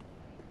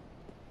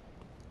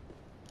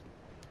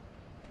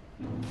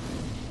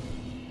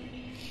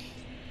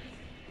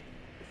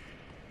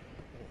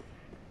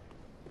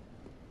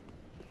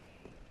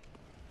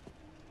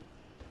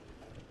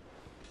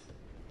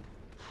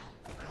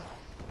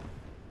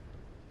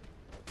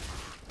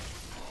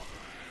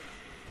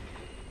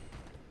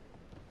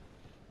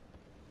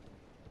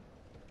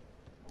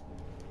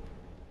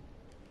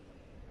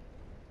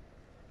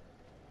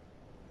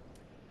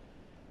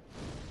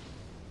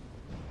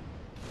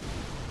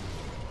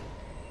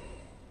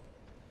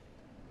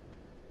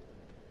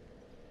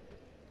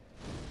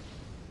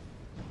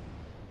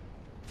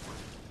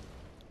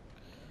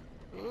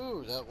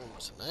 that one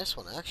was a nice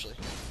one, actually.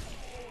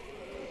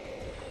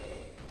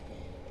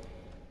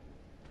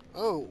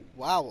 Oh,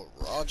 wow,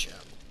 a raw gem.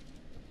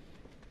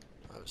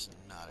 I was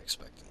not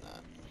expecting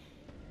that.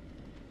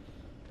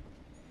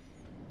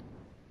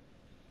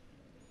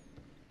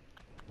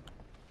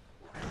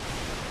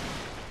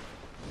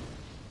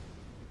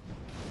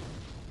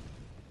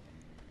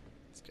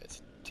 This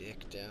guy's a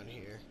dick down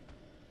here.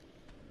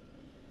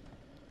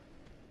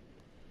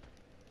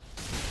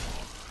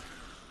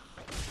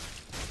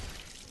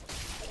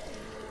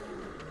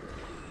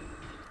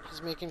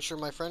 He's making sure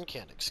my friend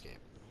can't escape.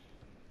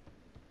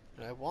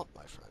 And I want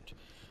my friend.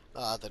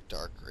 Ah, the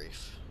Dark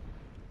Reef.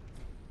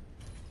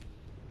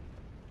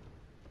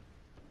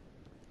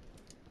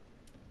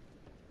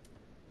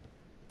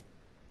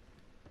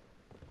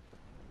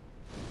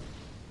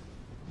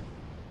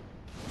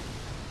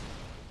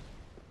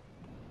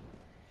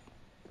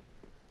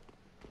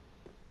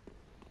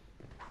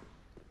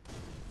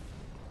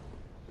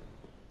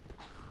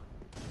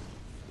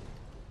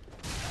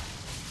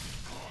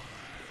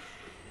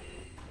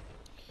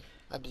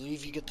 I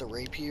believe you get the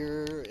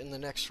rapier in the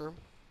next room.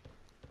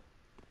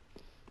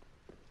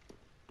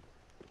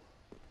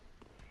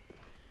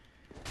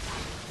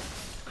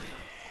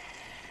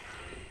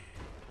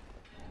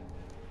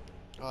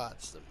 Oh,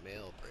 it's the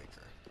mail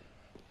breaker.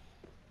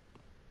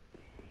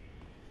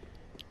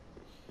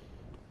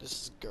 This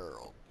is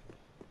Geralt.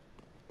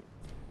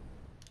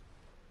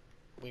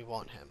 We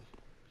want him.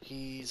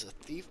 He's a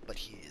thief, but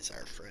he is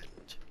our friend.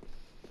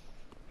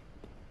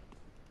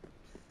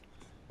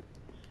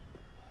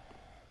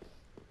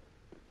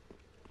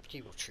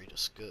 He will treat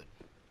us good.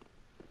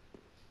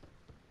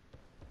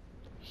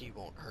 He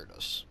won't hurt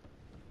us.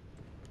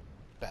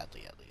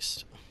 Badly, at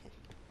least.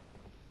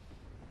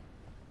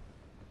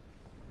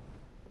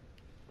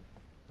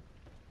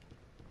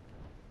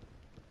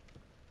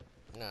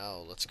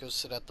 Now, let's go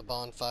sit at the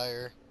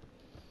bonfire.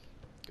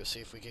 Go see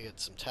if we can get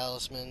some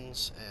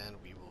talismans, and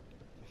we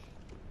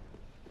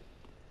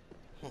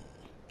will...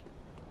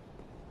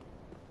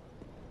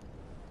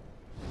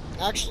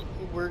 Actually,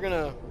 we're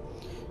gonna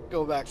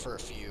go back for a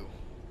few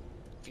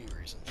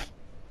reasons.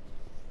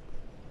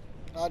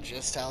 Not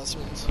just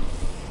talismans,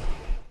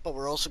 but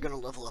we're also gonna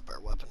level up our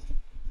weapon.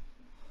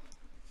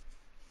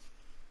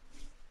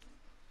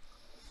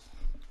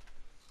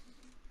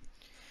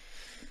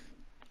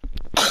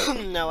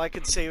 Now I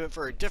could save it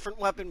for a different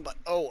weapon, but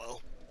oh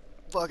well.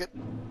 Fuck it.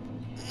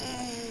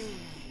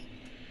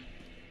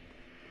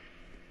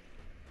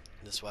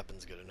 This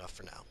weapon's good enough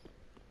for now.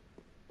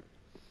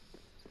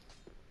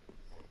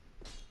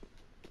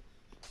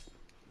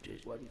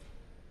 Just one.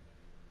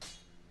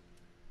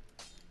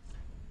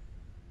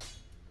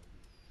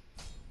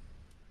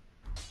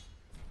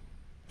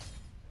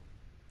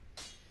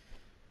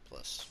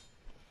 Plus.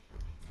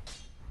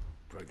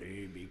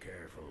 Pretty be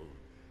careful.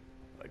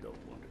 I don't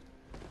want it.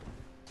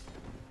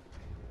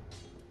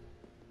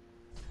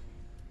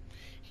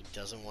 He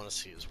doesn't want to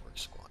see his work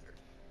squandered.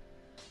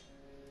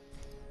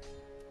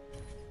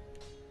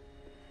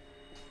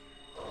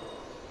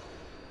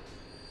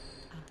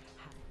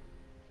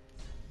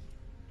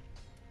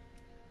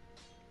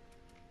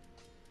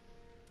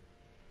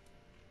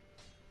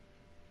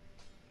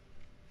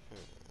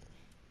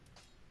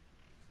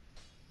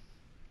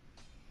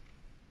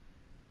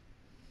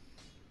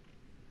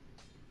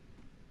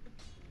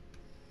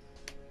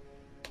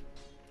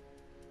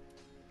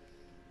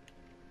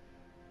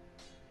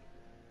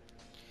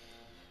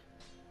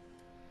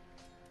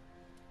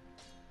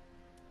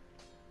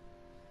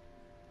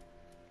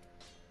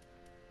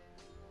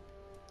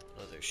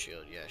 Leather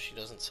shield, yeah, she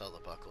doesn't sell the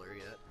buckler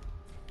yet.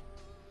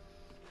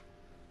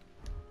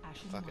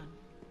 Ashen Fuck it. one.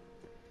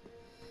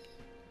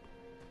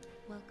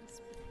 Welcome.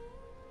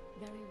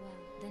 Very well.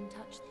 Then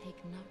touch take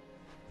no.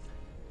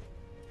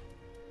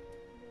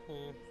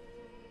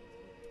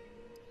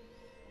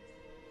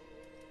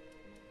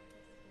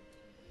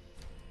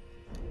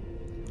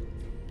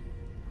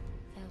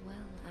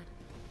 Farewell.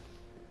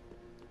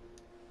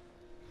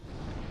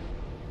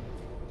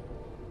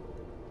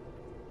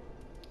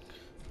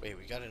 Wait,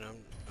 we got an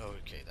oh,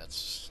 okay,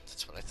 that's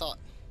what I thought.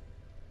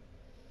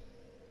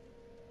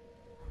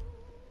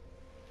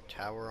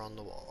 Tower on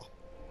the wall.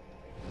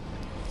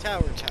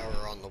 Tower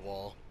on the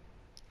wall.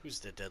 Who's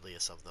the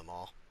deadliest of them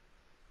all?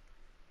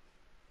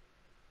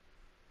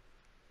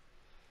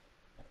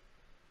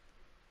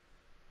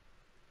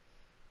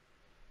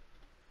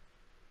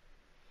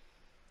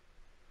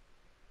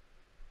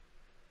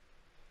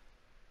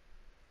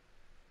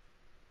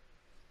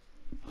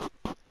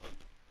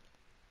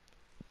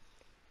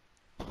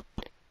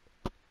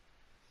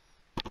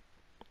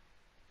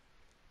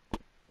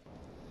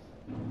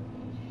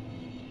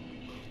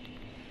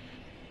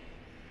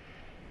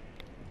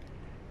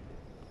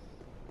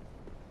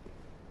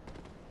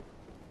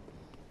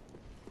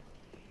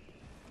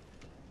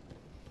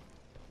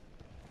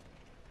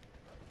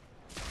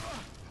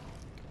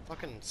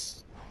 Fucking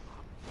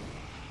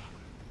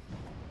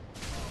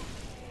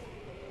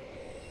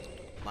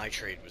my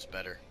trade was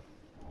better.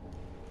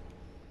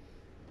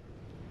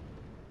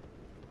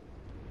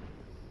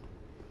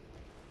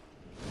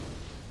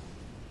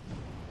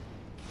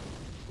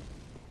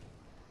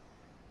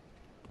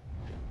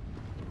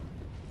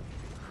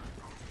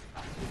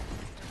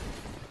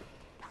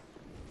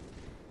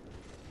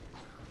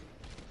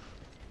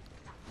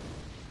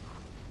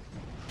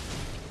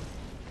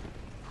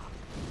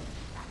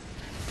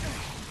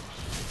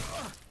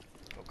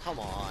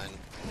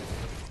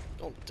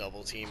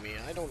 double team me.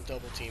 I don't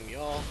double team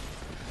y'all.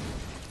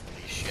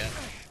 Holy shit.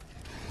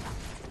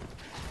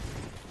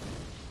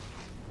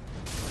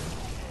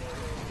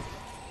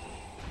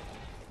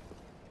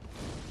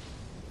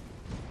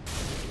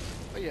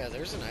 Oh yeah,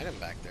 there's an item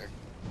back there.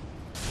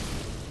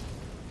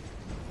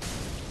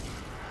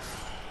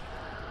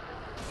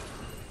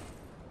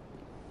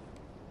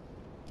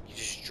 You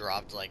just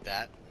dropped like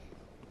that.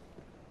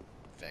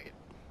 Faggot.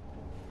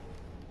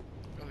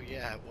 Oh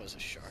yeah, it was a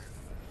shark.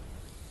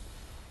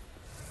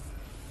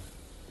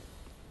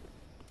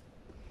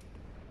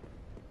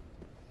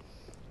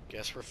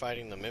 Guess we're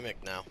fighting the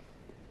Mimic now.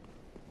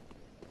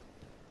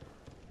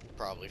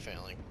 Probably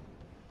failing.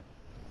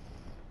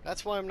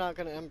 That's why I'm not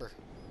gonna Ember.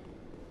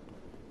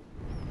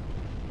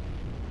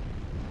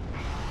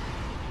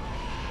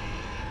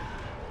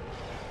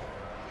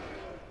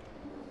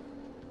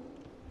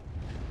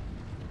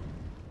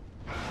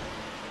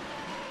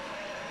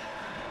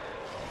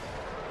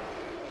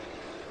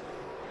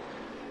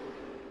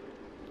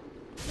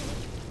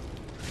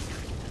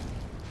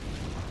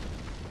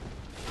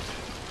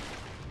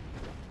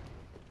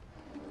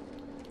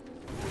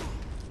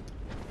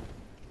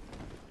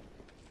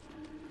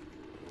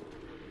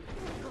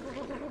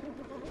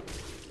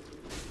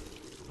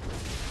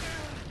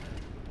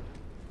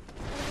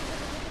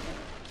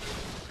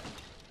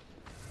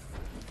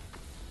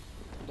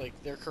 Like,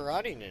 they're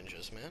karate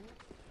ninjas, man.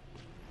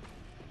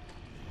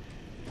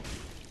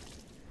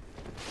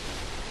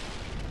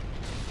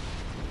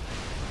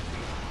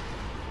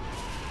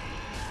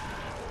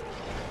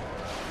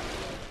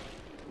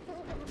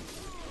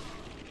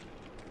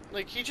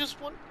 Like, he just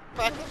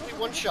practically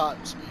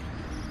one-shots me.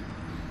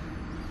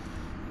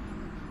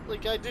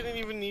 Like, I didn't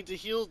even need to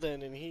heal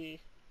then, and he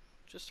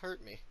just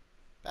hurt me.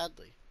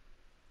 Badly.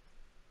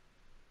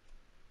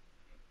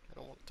 I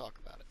don't want to talk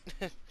about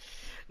it.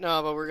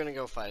 No, but we're gonna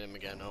go fight him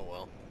again, oh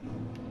well.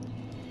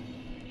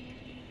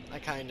 I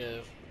kind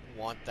of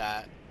want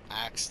that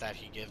axe that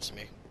he gives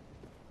me.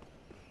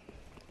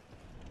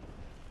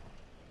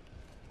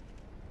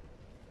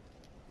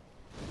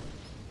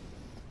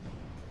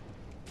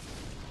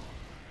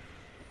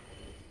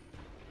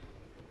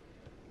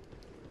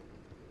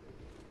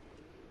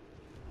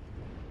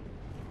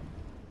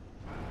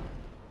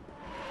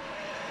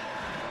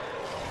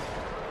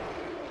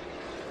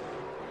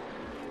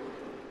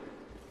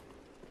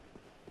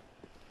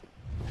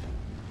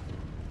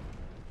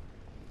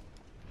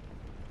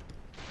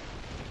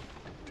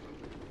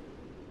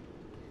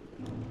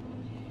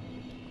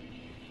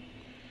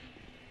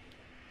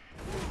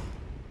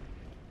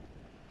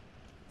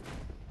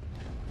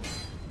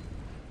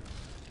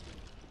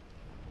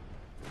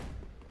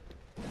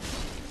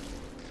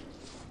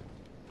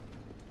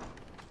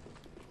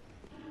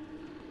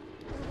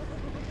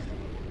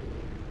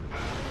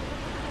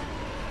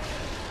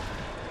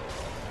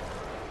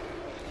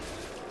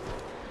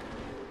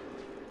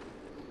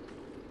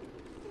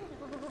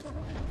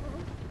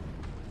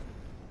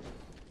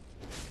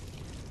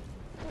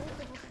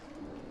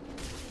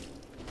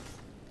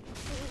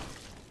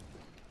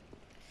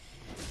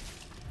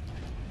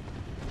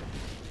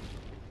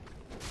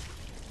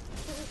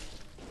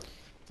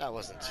 That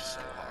wasn't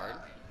so hard.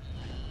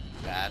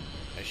 Bad,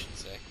 I should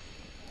say.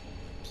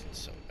 Wasn't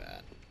so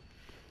bad.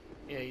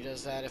 Yeah, he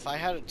does that. If I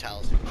had a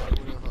talisman, I would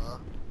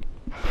have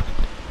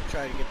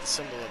tried to get the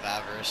symbol of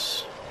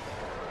avarice.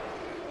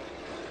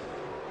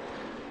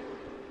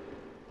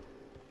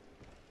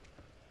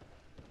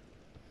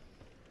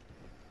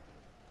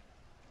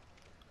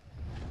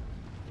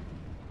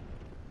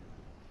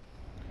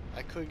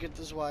 I could get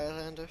this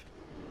Wildlander.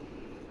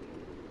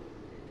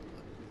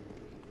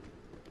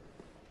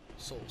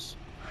 Souls.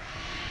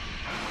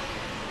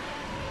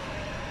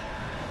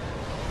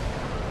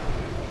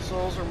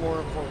 Souls are more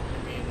important to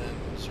me than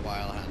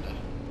Swilehanda.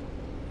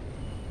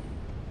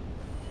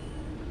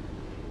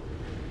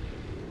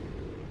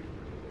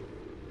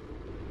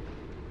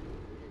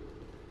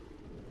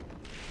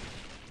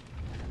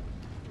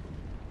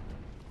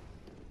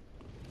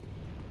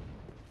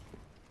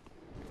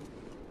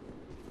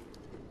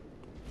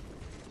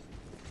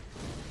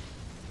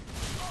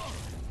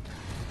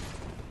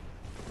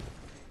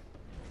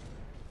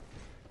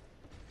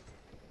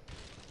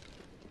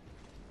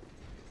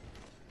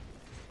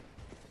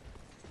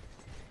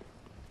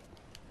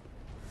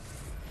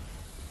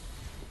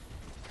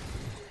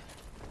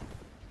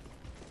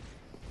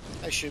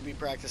 I should be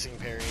practicing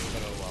parrying,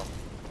 but oh well.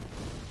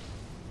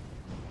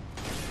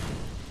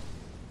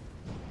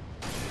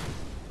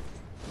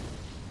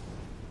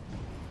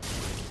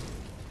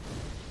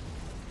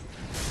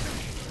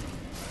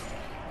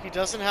 He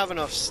doesn't have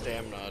enough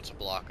stamina to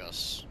block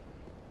us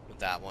with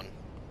that one,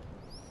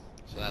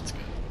 so that's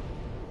good.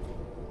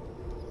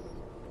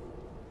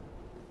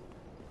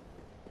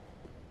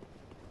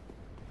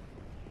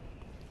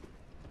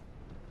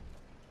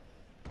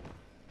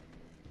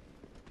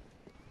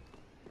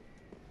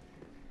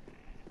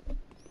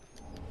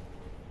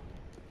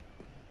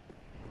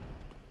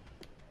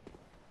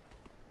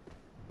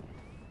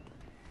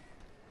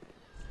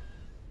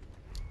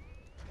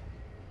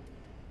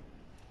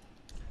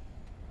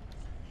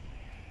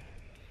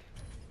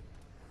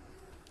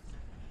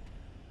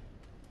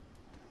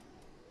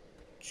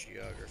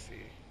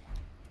 Geography.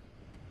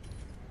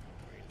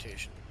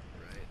 Orientation,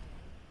 right.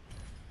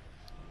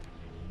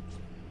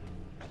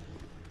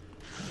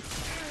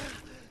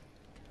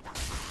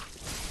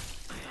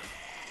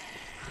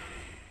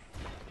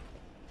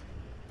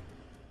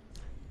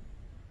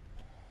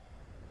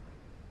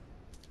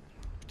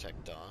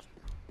 Protect off.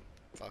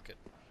 Fuck it.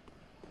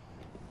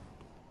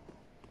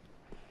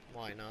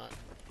 Why not?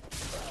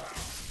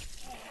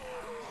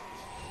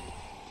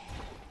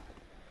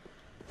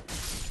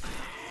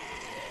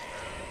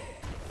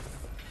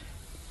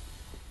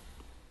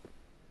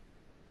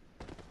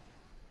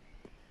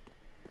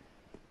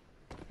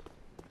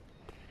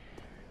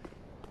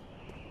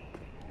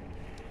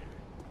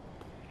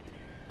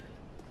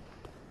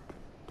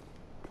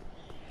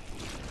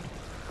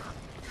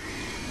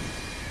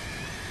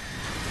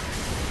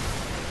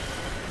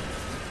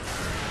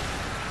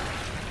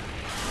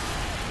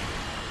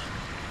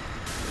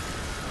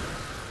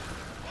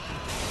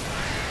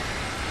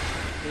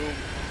 Boom.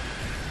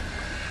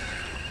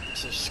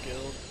 So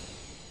skilled.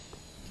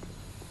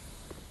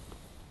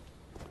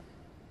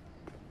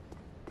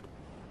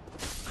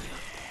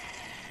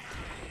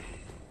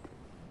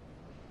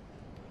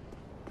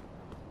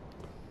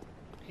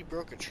 He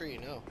broke a tree,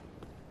 no.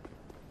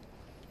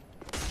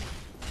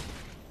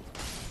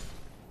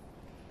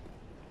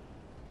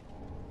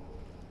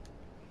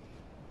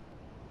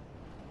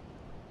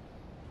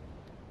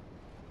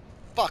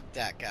 Fuck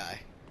that guy.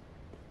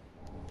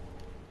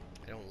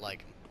 I don't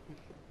like him.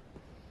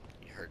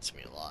 He hurts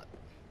me a lot,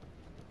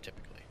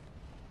 typically.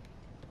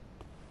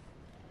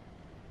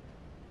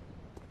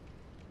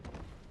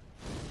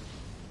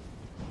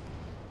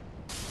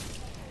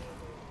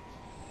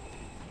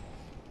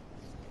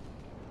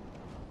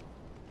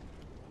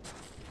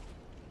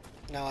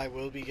 Now I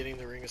will be getting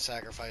the Ring of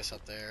Sacrifice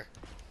up there.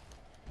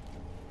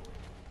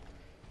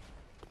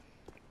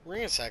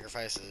 Ring of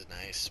Sacrifice is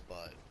nice,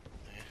 but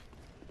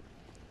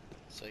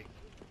it's like,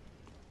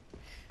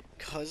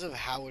 because of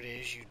how it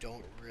is, you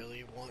don't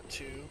really want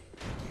to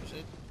use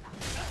it.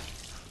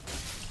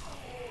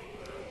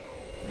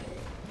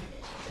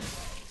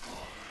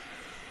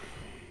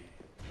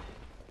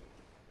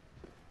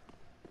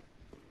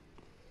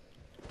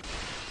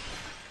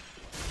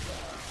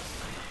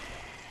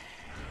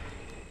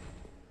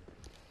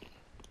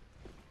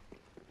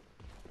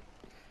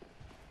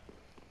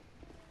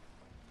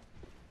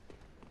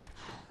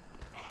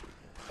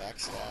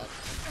 Backstab.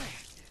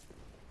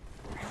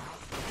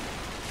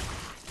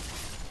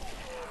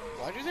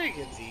 Why do they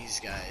give these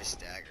guys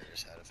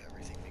daggers out of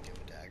everything they give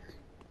a dagger?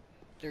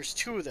 There's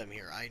two of them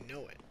here, I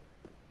know it.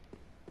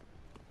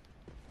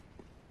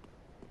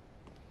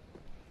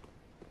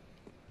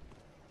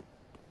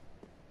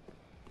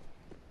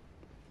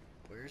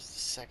 Where's the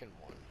second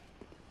one?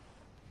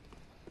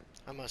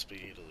 I must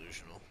be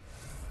delusional.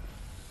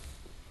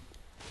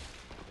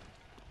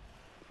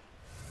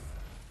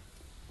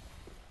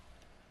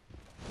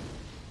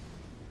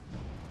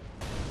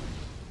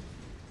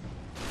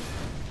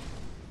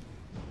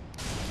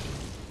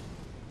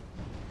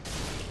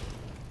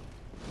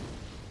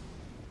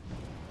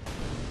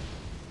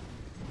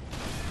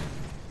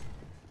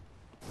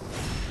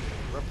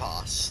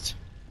 Riposte.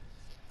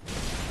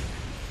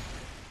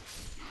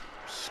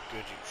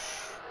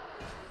 Skadoosh.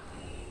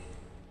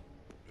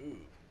 Ooh.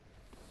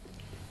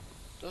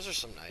 Those are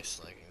some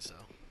nice leggings,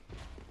 though.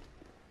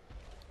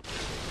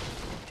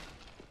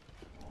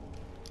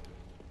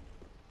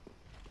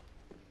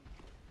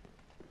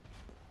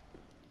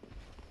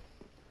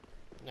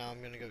 Now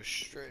I'm gonna go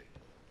straight.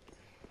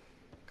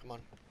 Come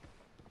on.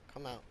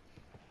 Come out.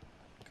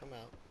 Come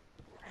out.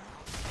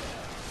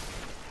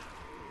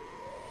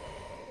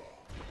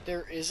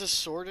 There is a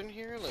sword in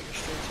here, like a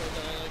straight sword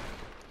that I like.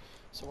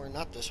 So we're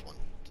not this one.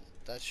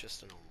 That's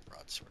just a normal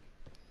broadsword.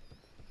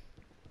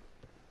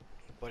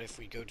 But if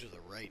we go to the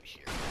right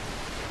here.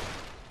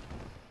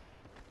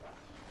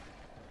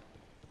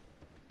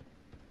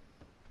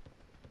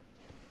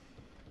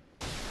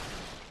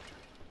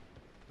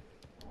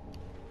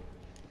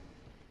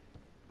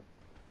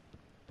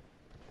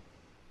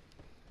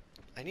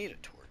 I need a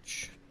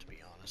torch, to be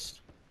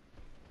honest.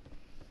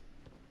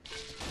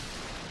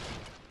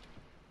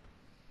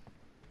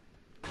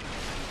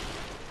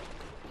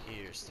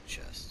 Here's the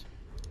chest.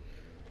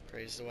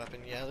 Praise the weapon.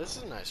 Yeah, this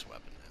is a nice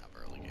weapon to have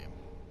early game.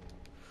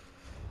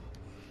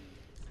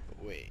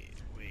 Wait.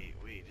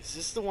 Is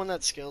this the one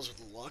that scales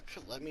with luck?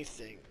 Let me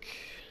think.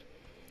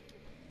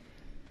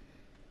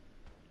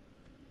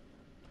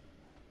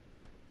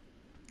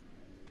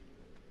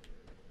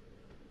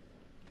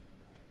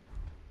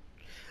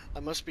 I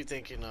must be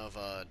thinking of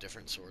a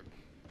different sword.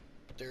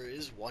 There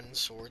is one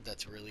sword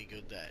that's really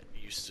good that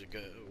used to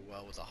go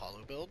well with a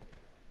hollow build.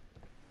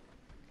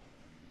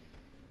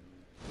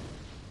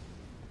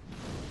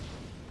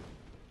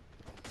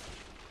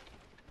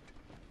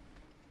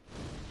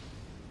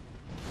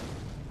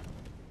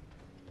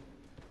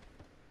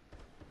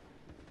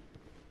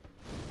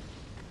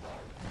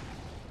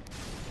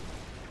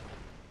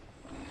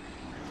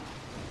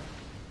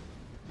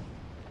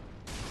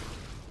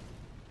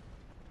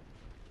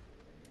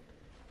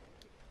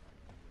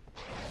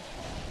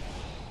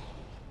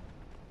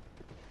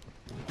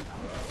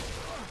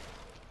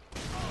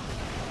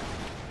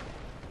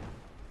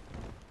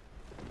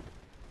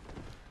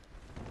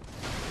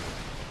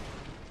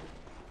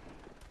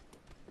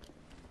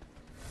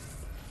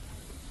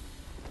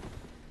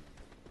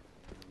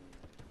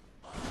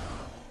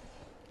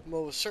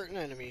 Well, with certain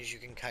enemies, you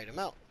can kite them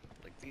out,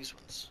 like these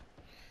ones.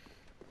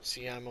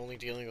 See, I'm only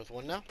dealing with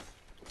one now.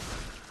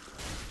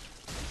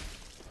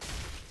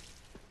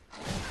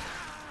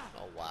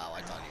 Oh wow,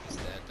 I thought he was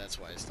dead. That's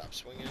why I stopped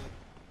swinging.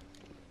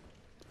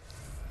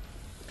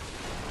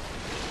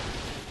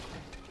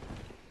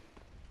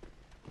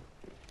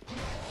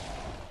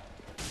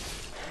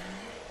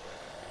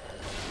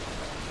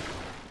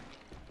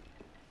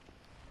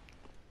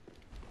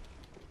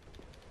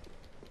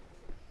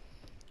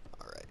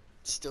 Alright,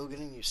 still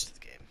getting used to the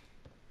game.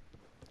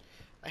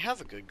 I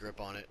have a good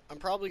grip on it. I'm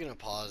probably gonna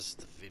pause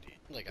the video,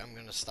 like I'm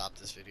gonna stop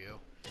this video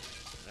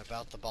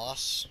about the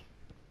boss,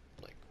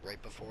 like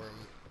right before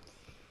him,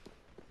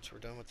 so we're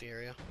done with the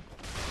area.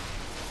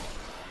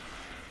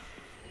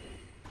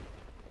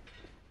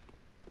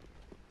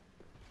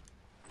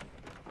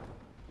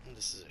 And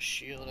this is a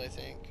shield, I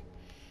think.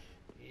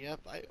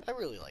 Yep, I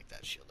really like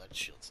that shield. That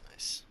shield's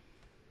nice.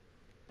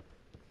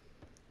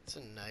 It's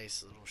a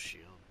nice little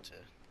shield to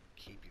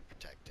keep you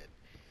protected.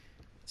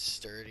 It's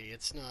sturdy,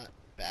 it's not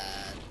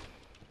bad.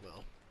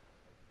 Well,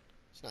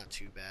 it's not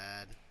too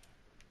bad.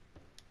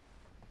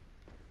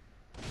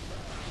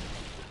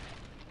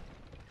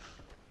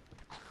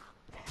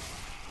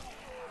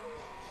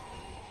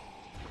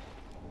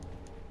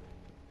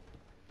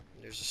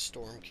 There's a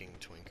Storm King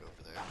twink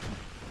over there.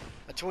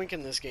 A twink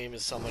in this game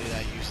is somebody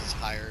that uses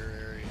higher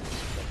areas.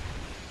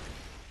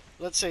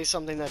 Let's say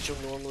something that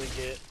you'll normally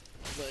get,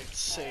 like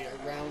say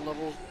around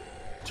level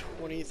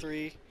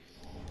 23.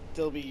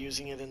 They'll be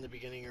using it in the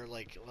beginning, or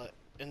like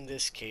in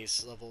this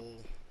case level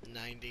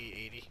 90,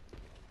 80.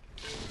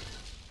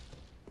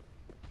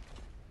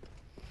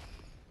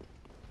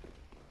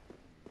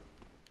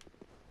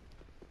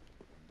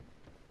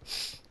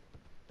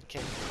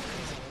 Can't do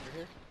anything over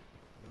here.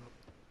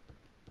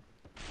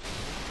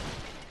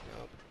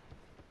 Nope.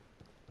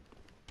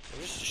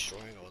 I'm just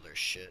destroying all their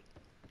shit.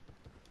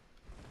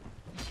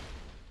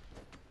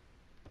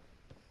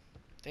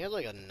 They have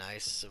like a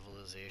nice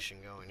civilization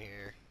going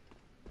here.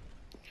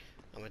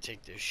 I'm gonna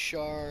take this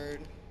shard.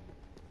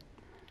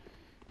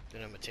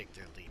 Then I'm gonna take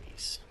their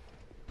levies.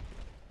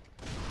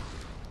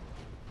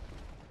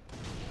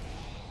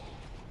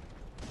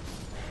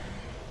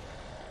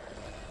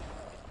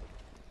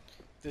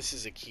 This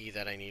is a key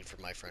that I need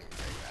for my friend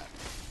Grey Rat.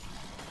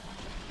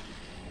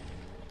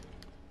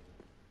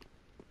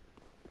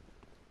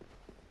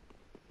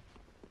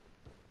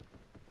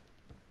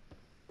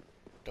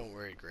 Don't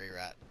worry, Grey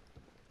Rat.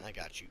 I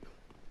got you.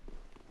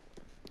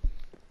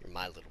 You're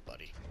my little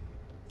buddy.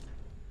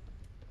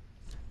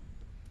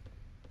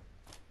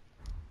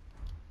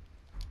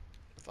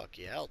 Fuck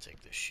yeah, I'll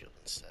take this shield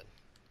instead.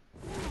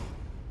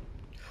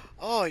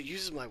 Oh, it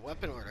uses my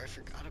weapon order. I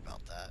forgot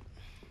about that.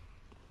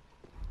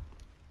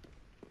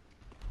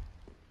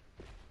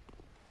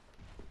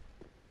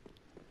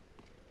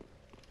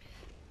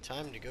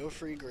 Time to go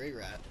free Grey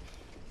Rat.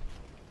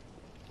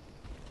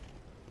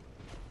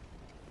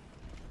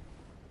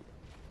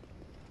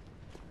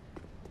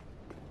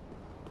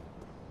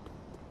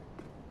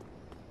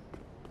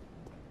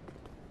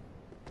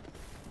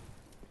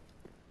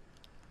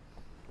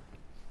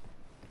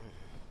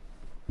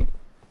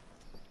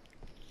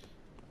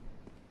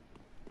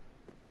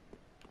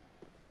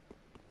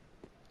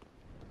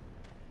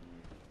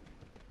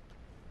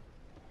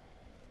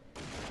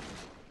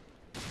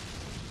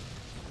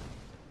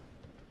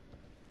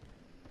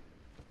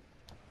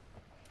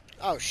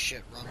 Oh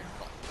shit, wrong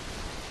button.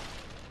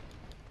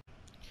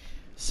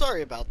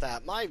 Sorry about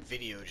that, my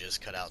video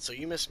just cut out, so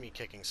you missed me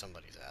kicking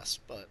somebody's ass,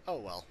 but oh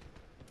well.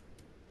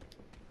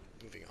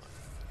 Moving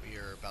on. We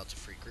are about to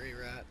free Grey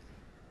Rat.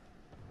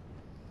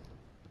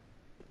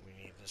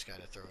 We need this guy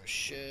to throw his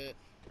shit.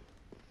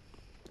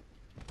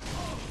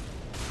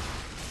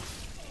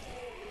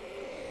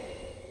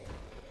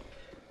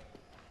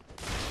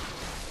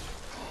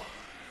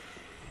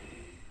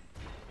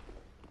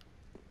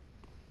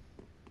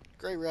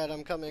 Grey Rat,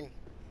 I'm coming.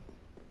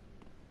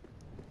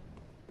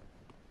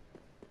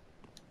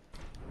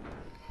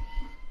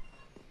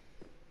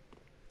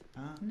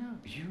 No,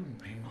 you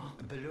bring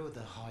up below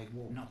the high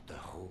wall, not the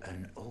whole.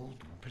 An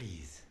old,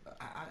 please.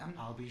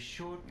 I'll be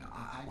sure.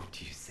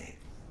 What you said.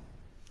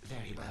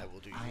 Very well. I will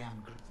do.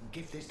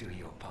 Give this to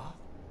your path.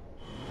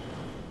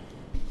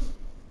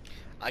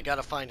 I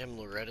gotta find him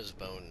Loretta's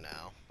bone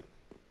now.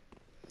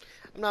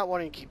 I'm not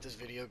wanting to keep this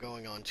video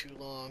going on too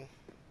long,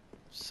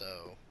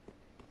 so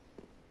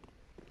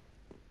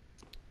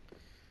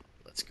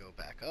let's go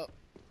back up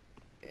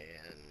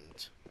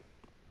and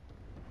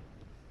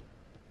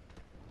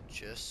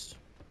just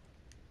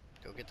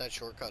go get that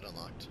shortcut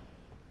unlocked.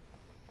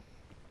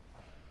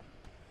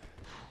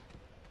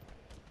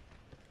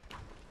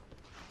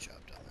 Good job,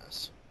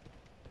 dumbass.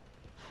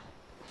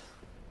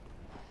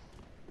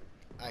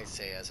 I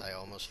say as I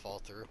almost fall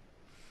through.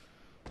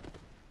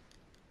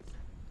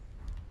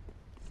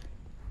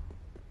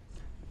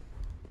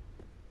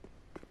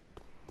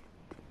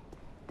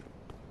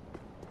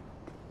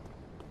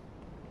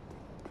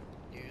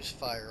 Use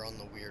fire on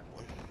the weird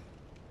one.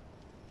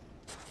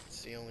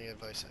 It's the only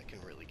advice I can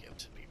really give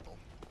to people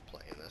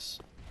playing this.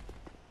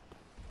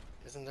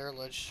 Isn't there a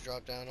ledge to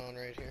drop down on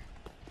right here?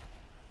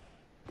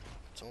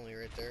 It's only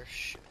right there.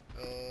 Shit.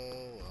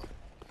 Oh, well.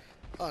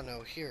 Oh,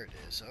 no, here it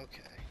is.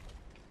 Okay.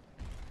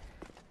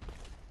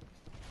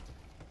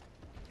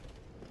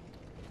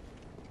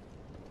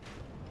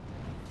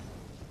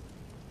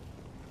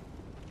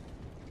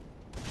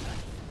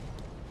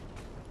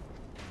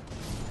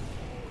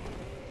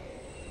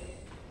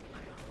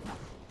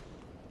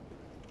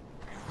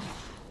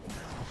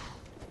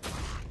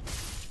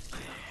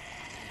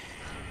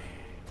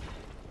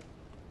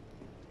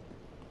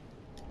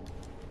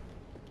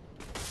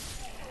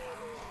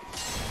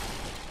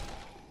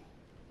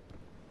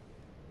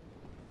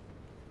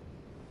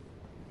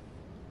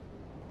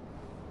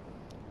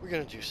 We're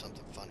gonna do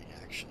something funny,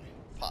 actually.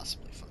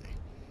 Possibly funny.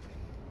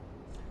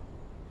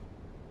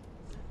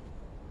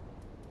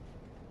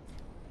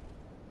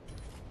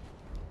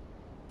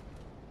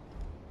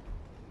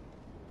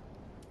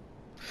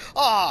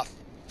 Ah,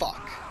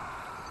 fuck.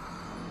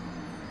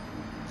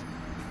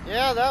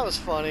 Yeah, that was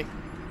funny.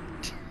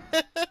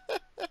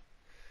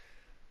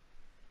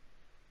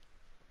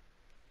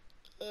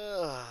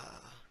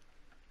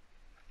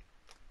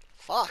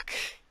 Fuck.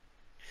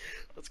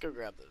 Let's go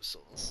grab those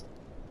souls.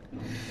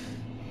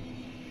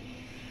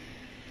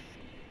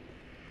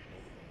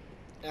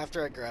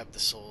 After I grab the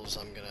souls,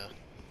 I'm gonna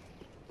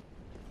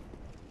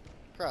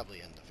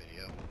probably end the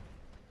video.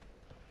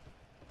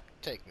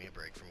 Take me a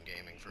break from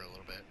gaming for a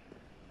little bit.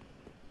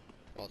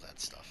 All that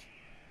stuff.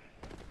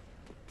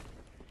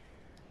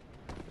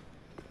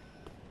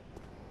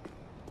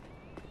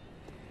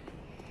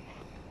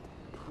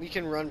 We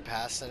can run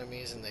past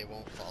enemies and they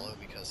won't follow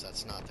because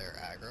that's not their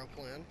aggro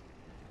plan.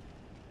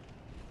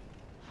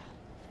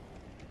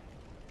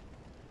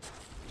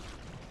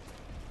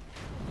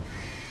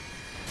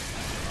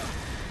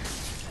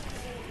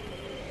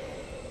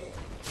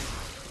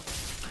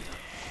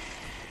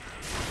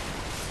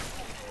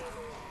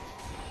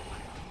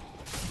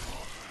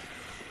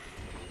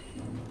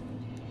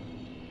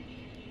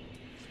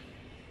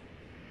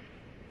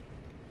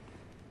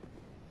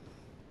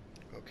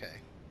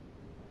 Okay.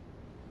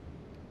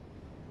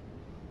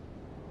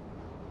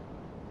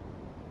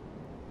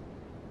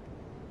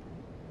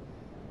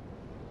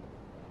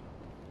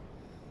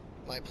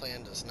 My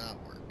plan does not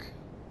work.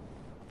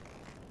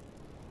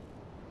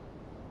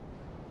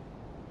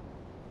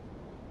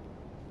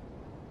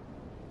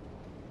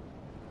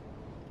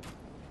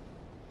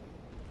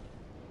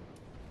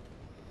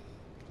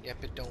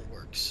 Yep, it don't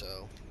work,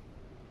 so...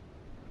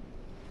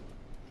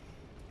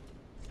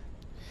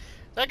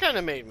 That kind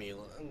of made me...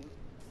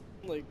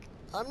 Like,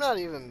 I'm not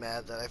even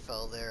mad that I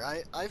fell there.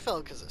 I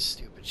fell because of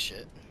stupid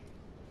shit.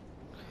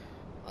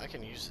 I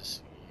can use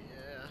this.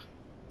 Yeah.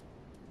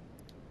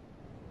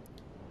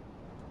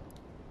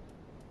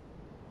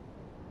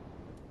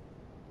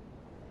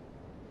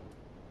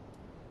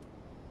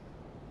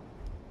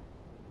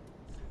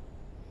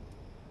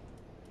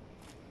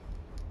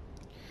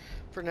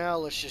 For now,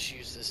 let's just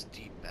use this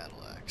deep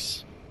battle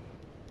axe.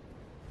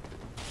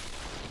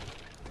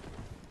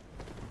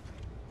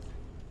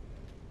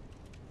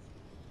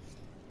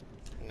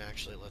 And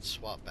actually, let's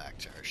swap back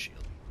to our shield.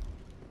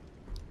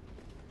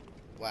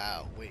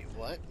 Wow, wait,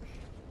 what?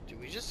 Did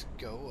we just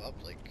go up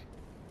like...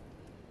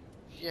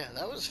 Yeah,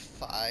 that was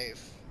 5.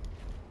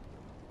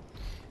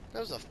 That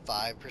was a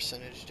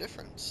 5%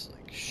 difference.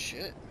 Like,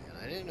 shit, man.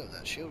 I didn't know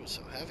that shield was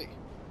so heavy.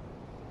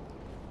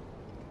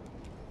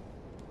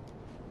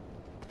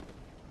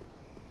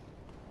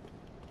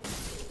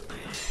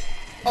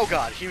 Oh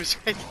god, he was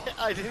right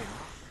there.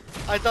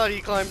 I thought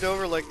he climbed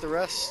over like the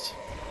rest.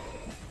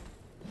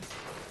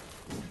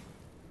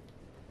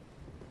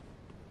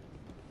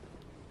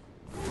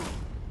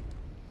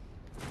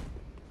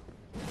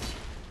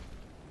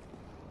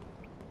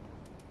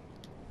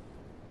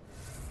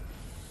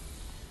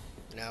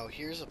 Now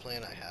here's a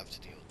plan I have to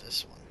deal with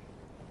this one.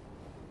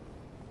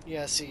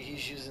 Yeah, see,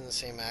 he's using the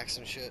same axe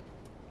and shit.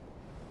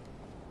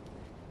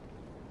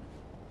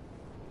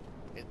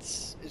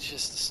 It's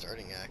just a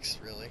starting axe,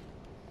 really.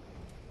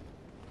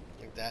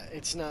 Like that.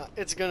 It's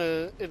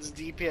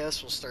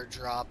DPS will start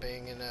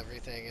dropping and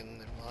everything, and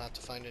then we'll have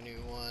to find a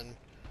new one.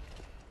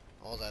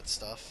 All that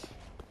stuff.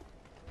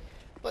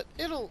 But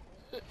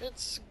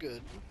it's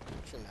good,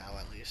 for now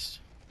at least.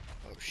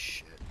 Oh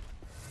shit.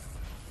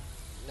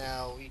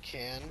 Now we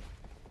can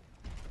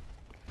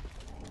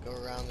go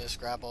around this,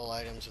 grab all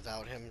items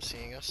without him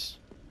seeing us.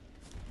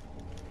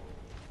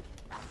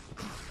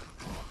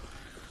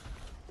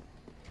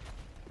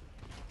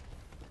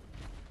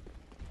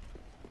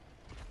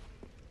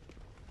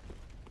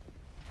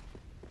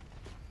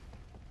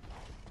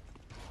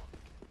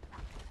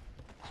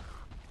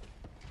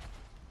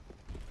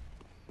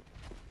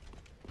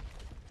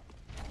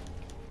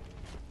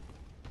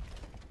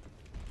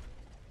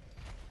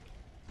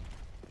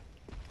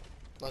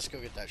 Let's go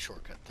get that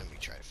shortcut, then we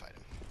try to fight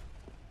him.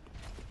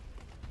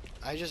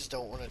 I just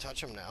don't want to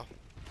touch him now.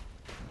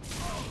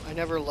 I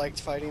never liked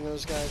fighting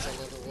those guys, I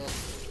never will.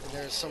 And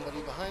there's somebody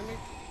behind me.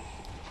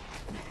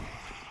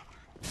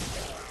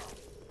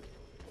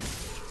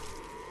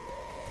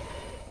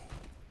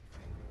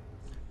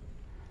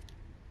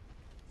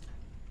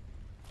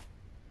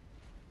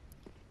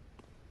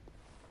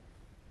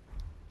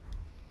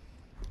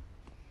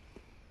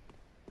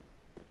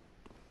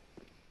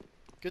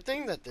 Good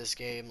thing that this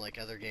game, like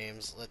other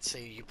games, let's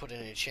say you put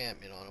an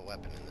enchantment on a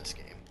weapon in this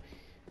game,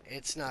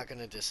 it's not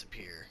gonna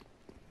disappear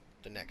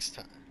the next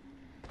time.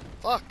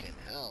 Fucking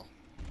hell.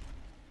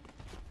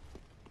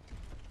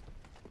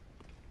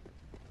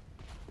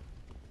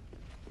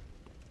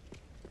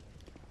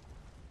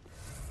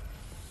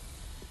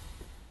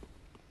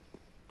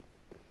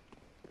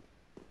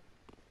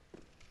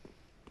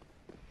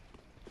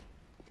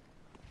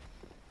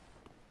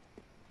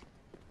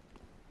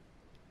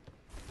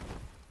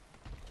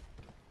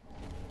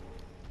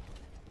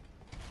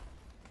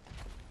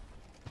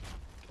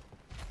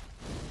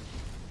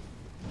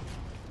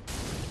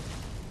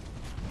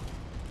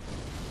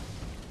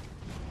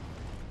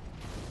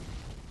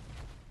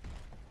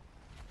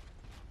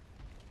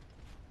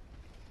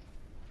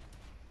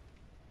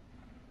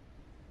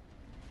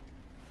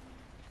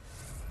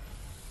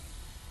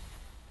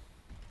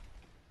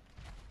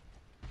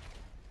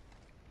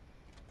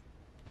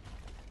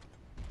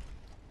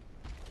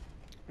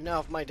 Now,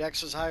 if my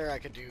dex was higher, I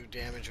could do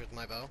damage with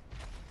my bow.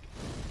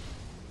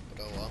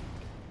 But oh well.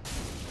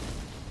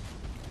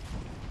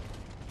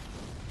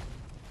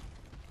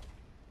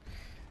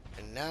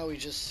 And now we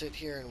just sit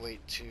here and wait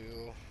to...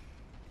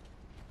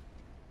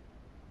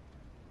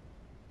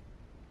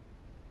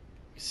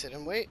 sit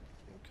and wait,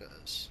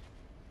 because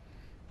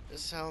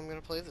this is how I'm gonna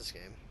play this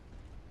game.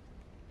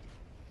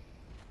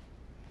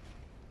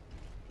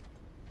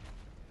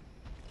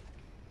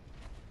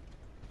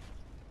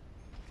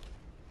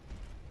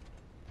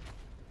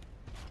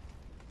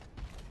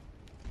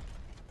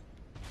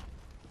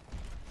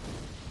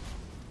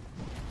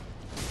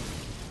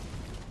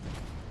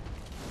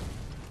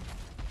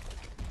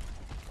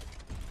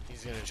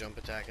 He's gonna jump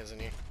attack, isn't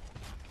he?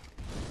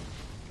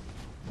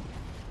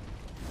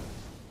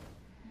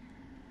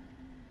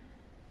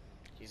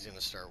 He's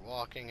gonna start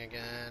walking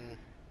again.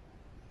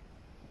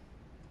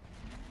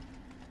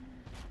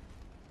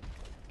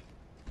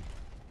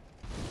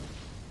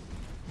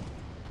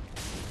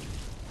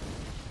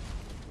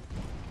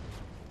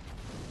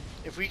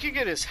 If we could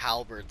get his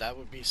halberd, that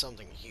would be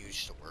something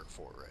huge to work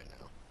for right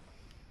now.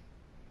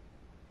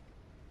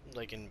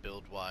 Like in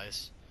build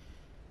wise.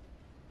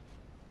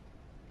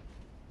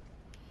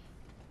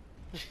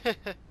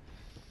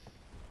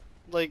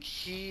 Like,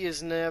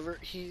 he's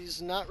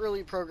not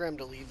really programmed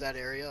to leave that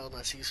area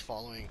unless he's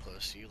following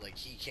close to you. Like,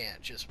 he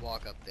can't just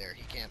walk up there.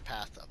 He can't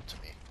path up to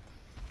me.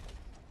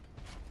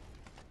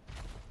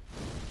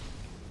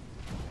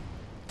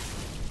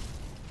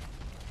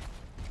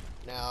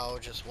 Now,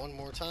 just one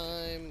more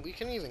time. We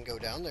can even go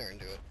down there and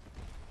do it.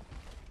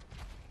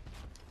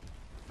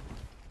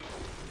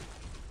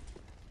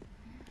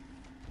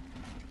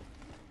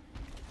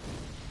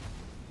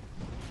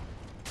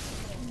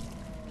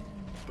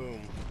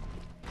 Boom.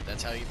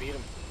 That's how you beat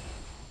him.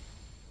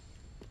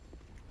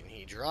 And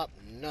he dropped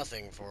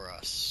nothing for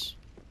us.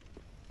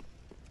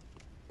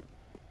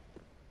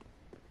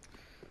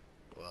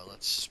 Well,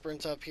 let's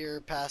sprint up here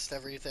past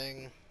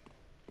everything.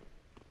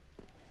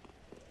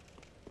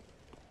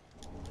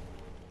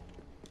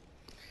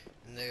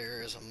 And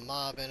there's a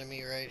mob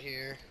enemy right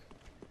here.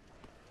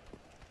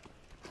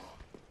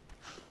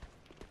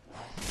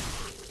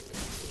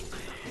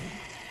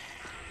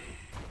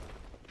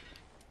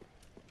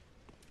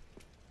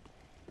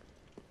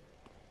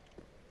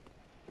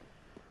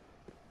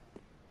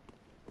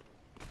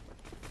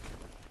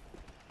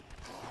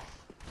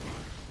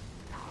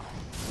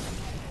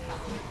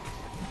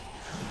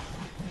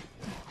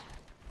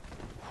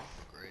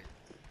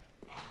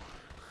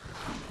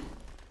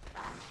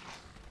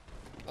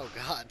 Oh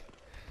god.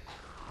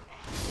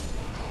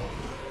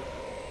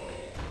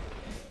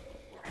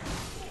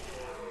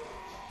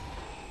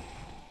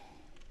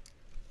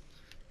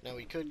 Now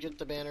we could get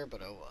the banner,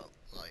 but oh well.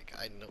 Like,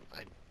 I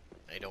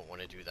don't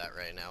want to do that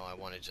right now. I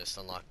want to just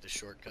unlock the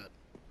shortcut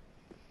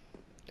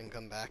and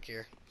come back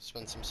here,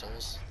 spend some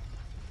souls,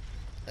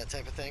 that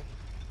type of thing.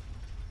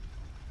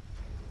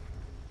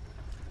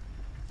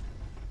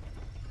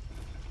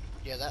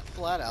 Yeah, that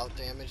flat out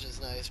damage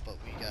is nice, but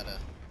we gotta...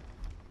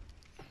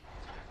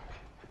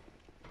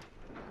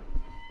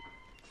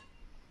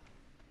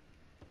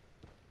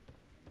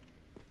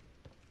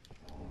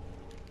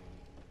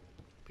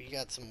 we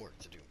got some work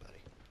to do, buddy.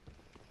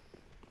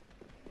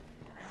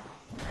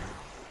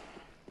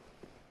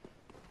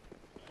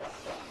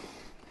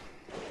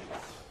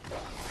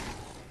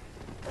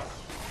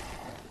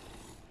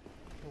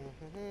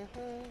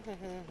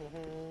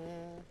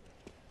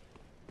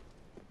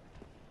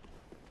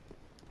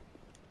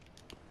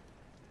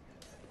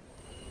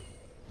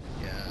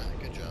 Yeah,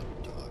 good job,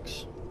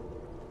 dogs.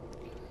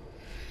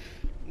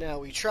 Now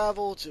we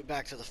travel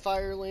back to the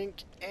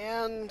Firelink,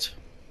 and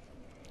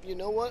you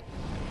know what?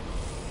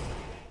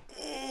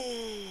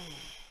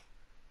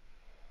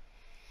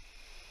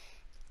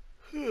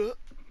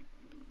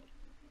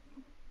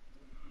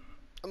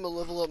 I'm gonna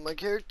level up my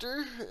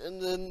character,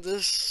 and then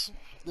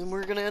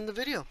we're gonna end the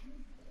video.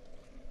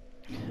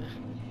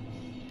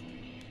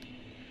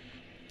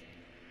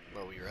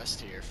 Well, we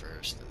rest here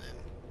first, and then...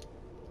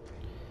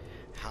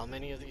 how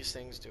many of these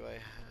things do I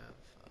have?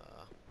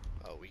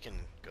 Oh, we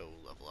can go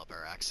level up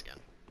our axe again.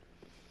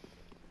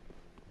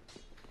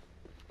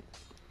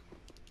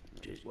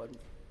 Just one.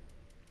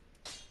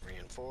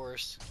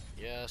 Reinforce,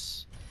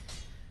 yes.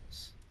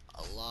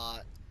 A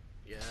lot,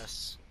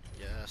 yes,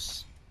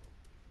 yes.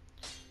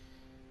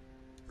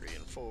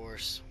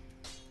 Reinforce,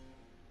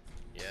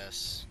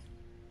 yes.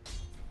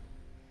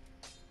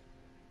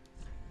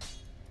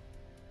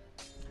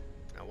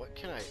 Now what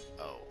can I,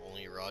 oh,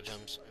 only raw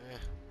gems?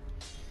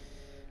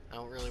 I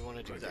don't really want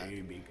to do that.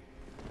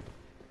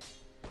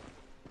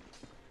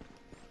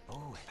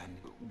 Oh, and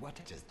what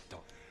just...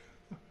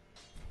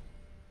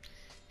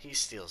 He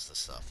steals the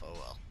stuff, oh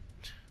well.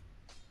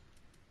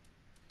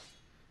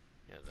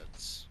 Yeah,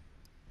 that's...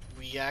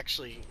 we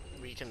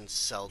can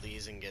sell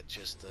these and get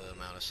just the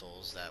amount of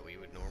souls that we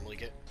would normally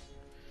get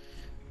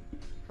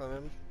from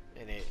him,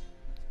 and it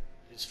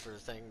is for the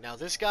thing. Now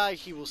this guy,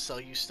 he will sell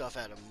you stuff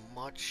at a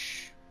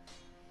much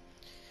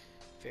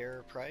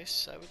fairer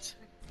price, I would say.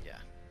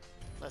 Yeah.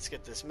 Let's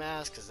get this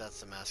mask, because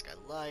that's the mask I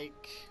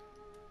like.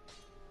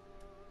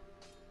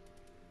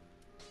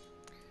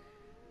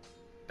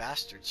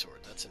 Bastard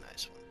sword, that's a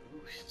nice one.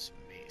 Ooh, his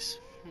mace.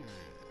 I'm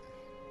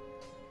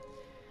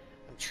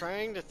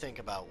trying to think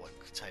about what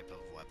type of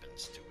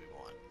weapons do we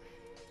want.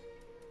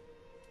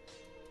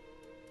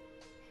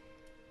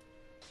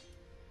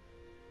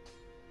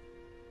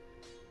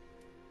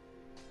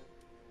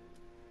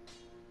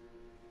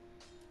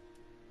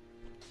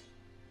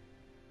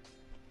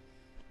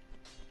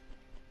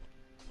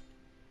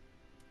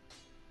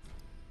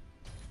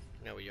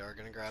 No, we are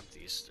gonna grab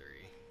these 3.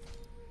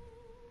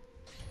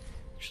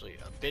 Actually,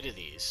 a bit of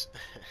these,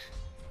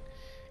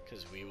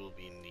 because we will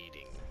be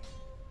needing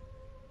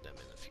them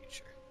in the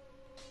future.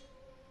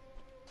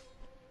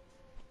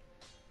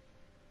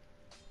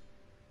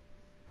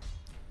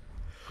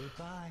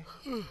 Goodbye.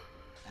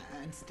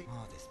 And stick...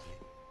 Oh, this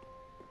place.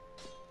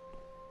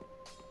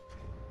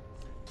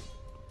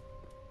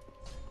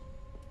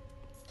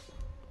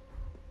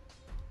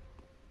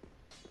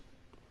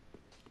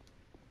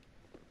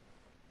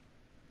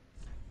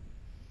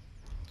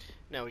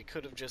 Now, we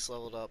could have just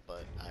leveled up,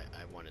 but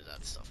I wanted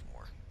that stuff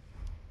more.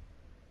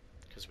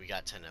 Because we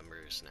got 10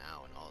 embers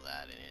now and all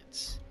that, and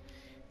it's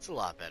a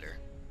lot better.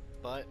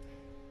 But,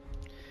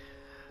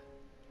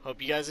 hope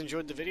you guys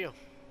enjoyed the video.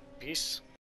 Peace.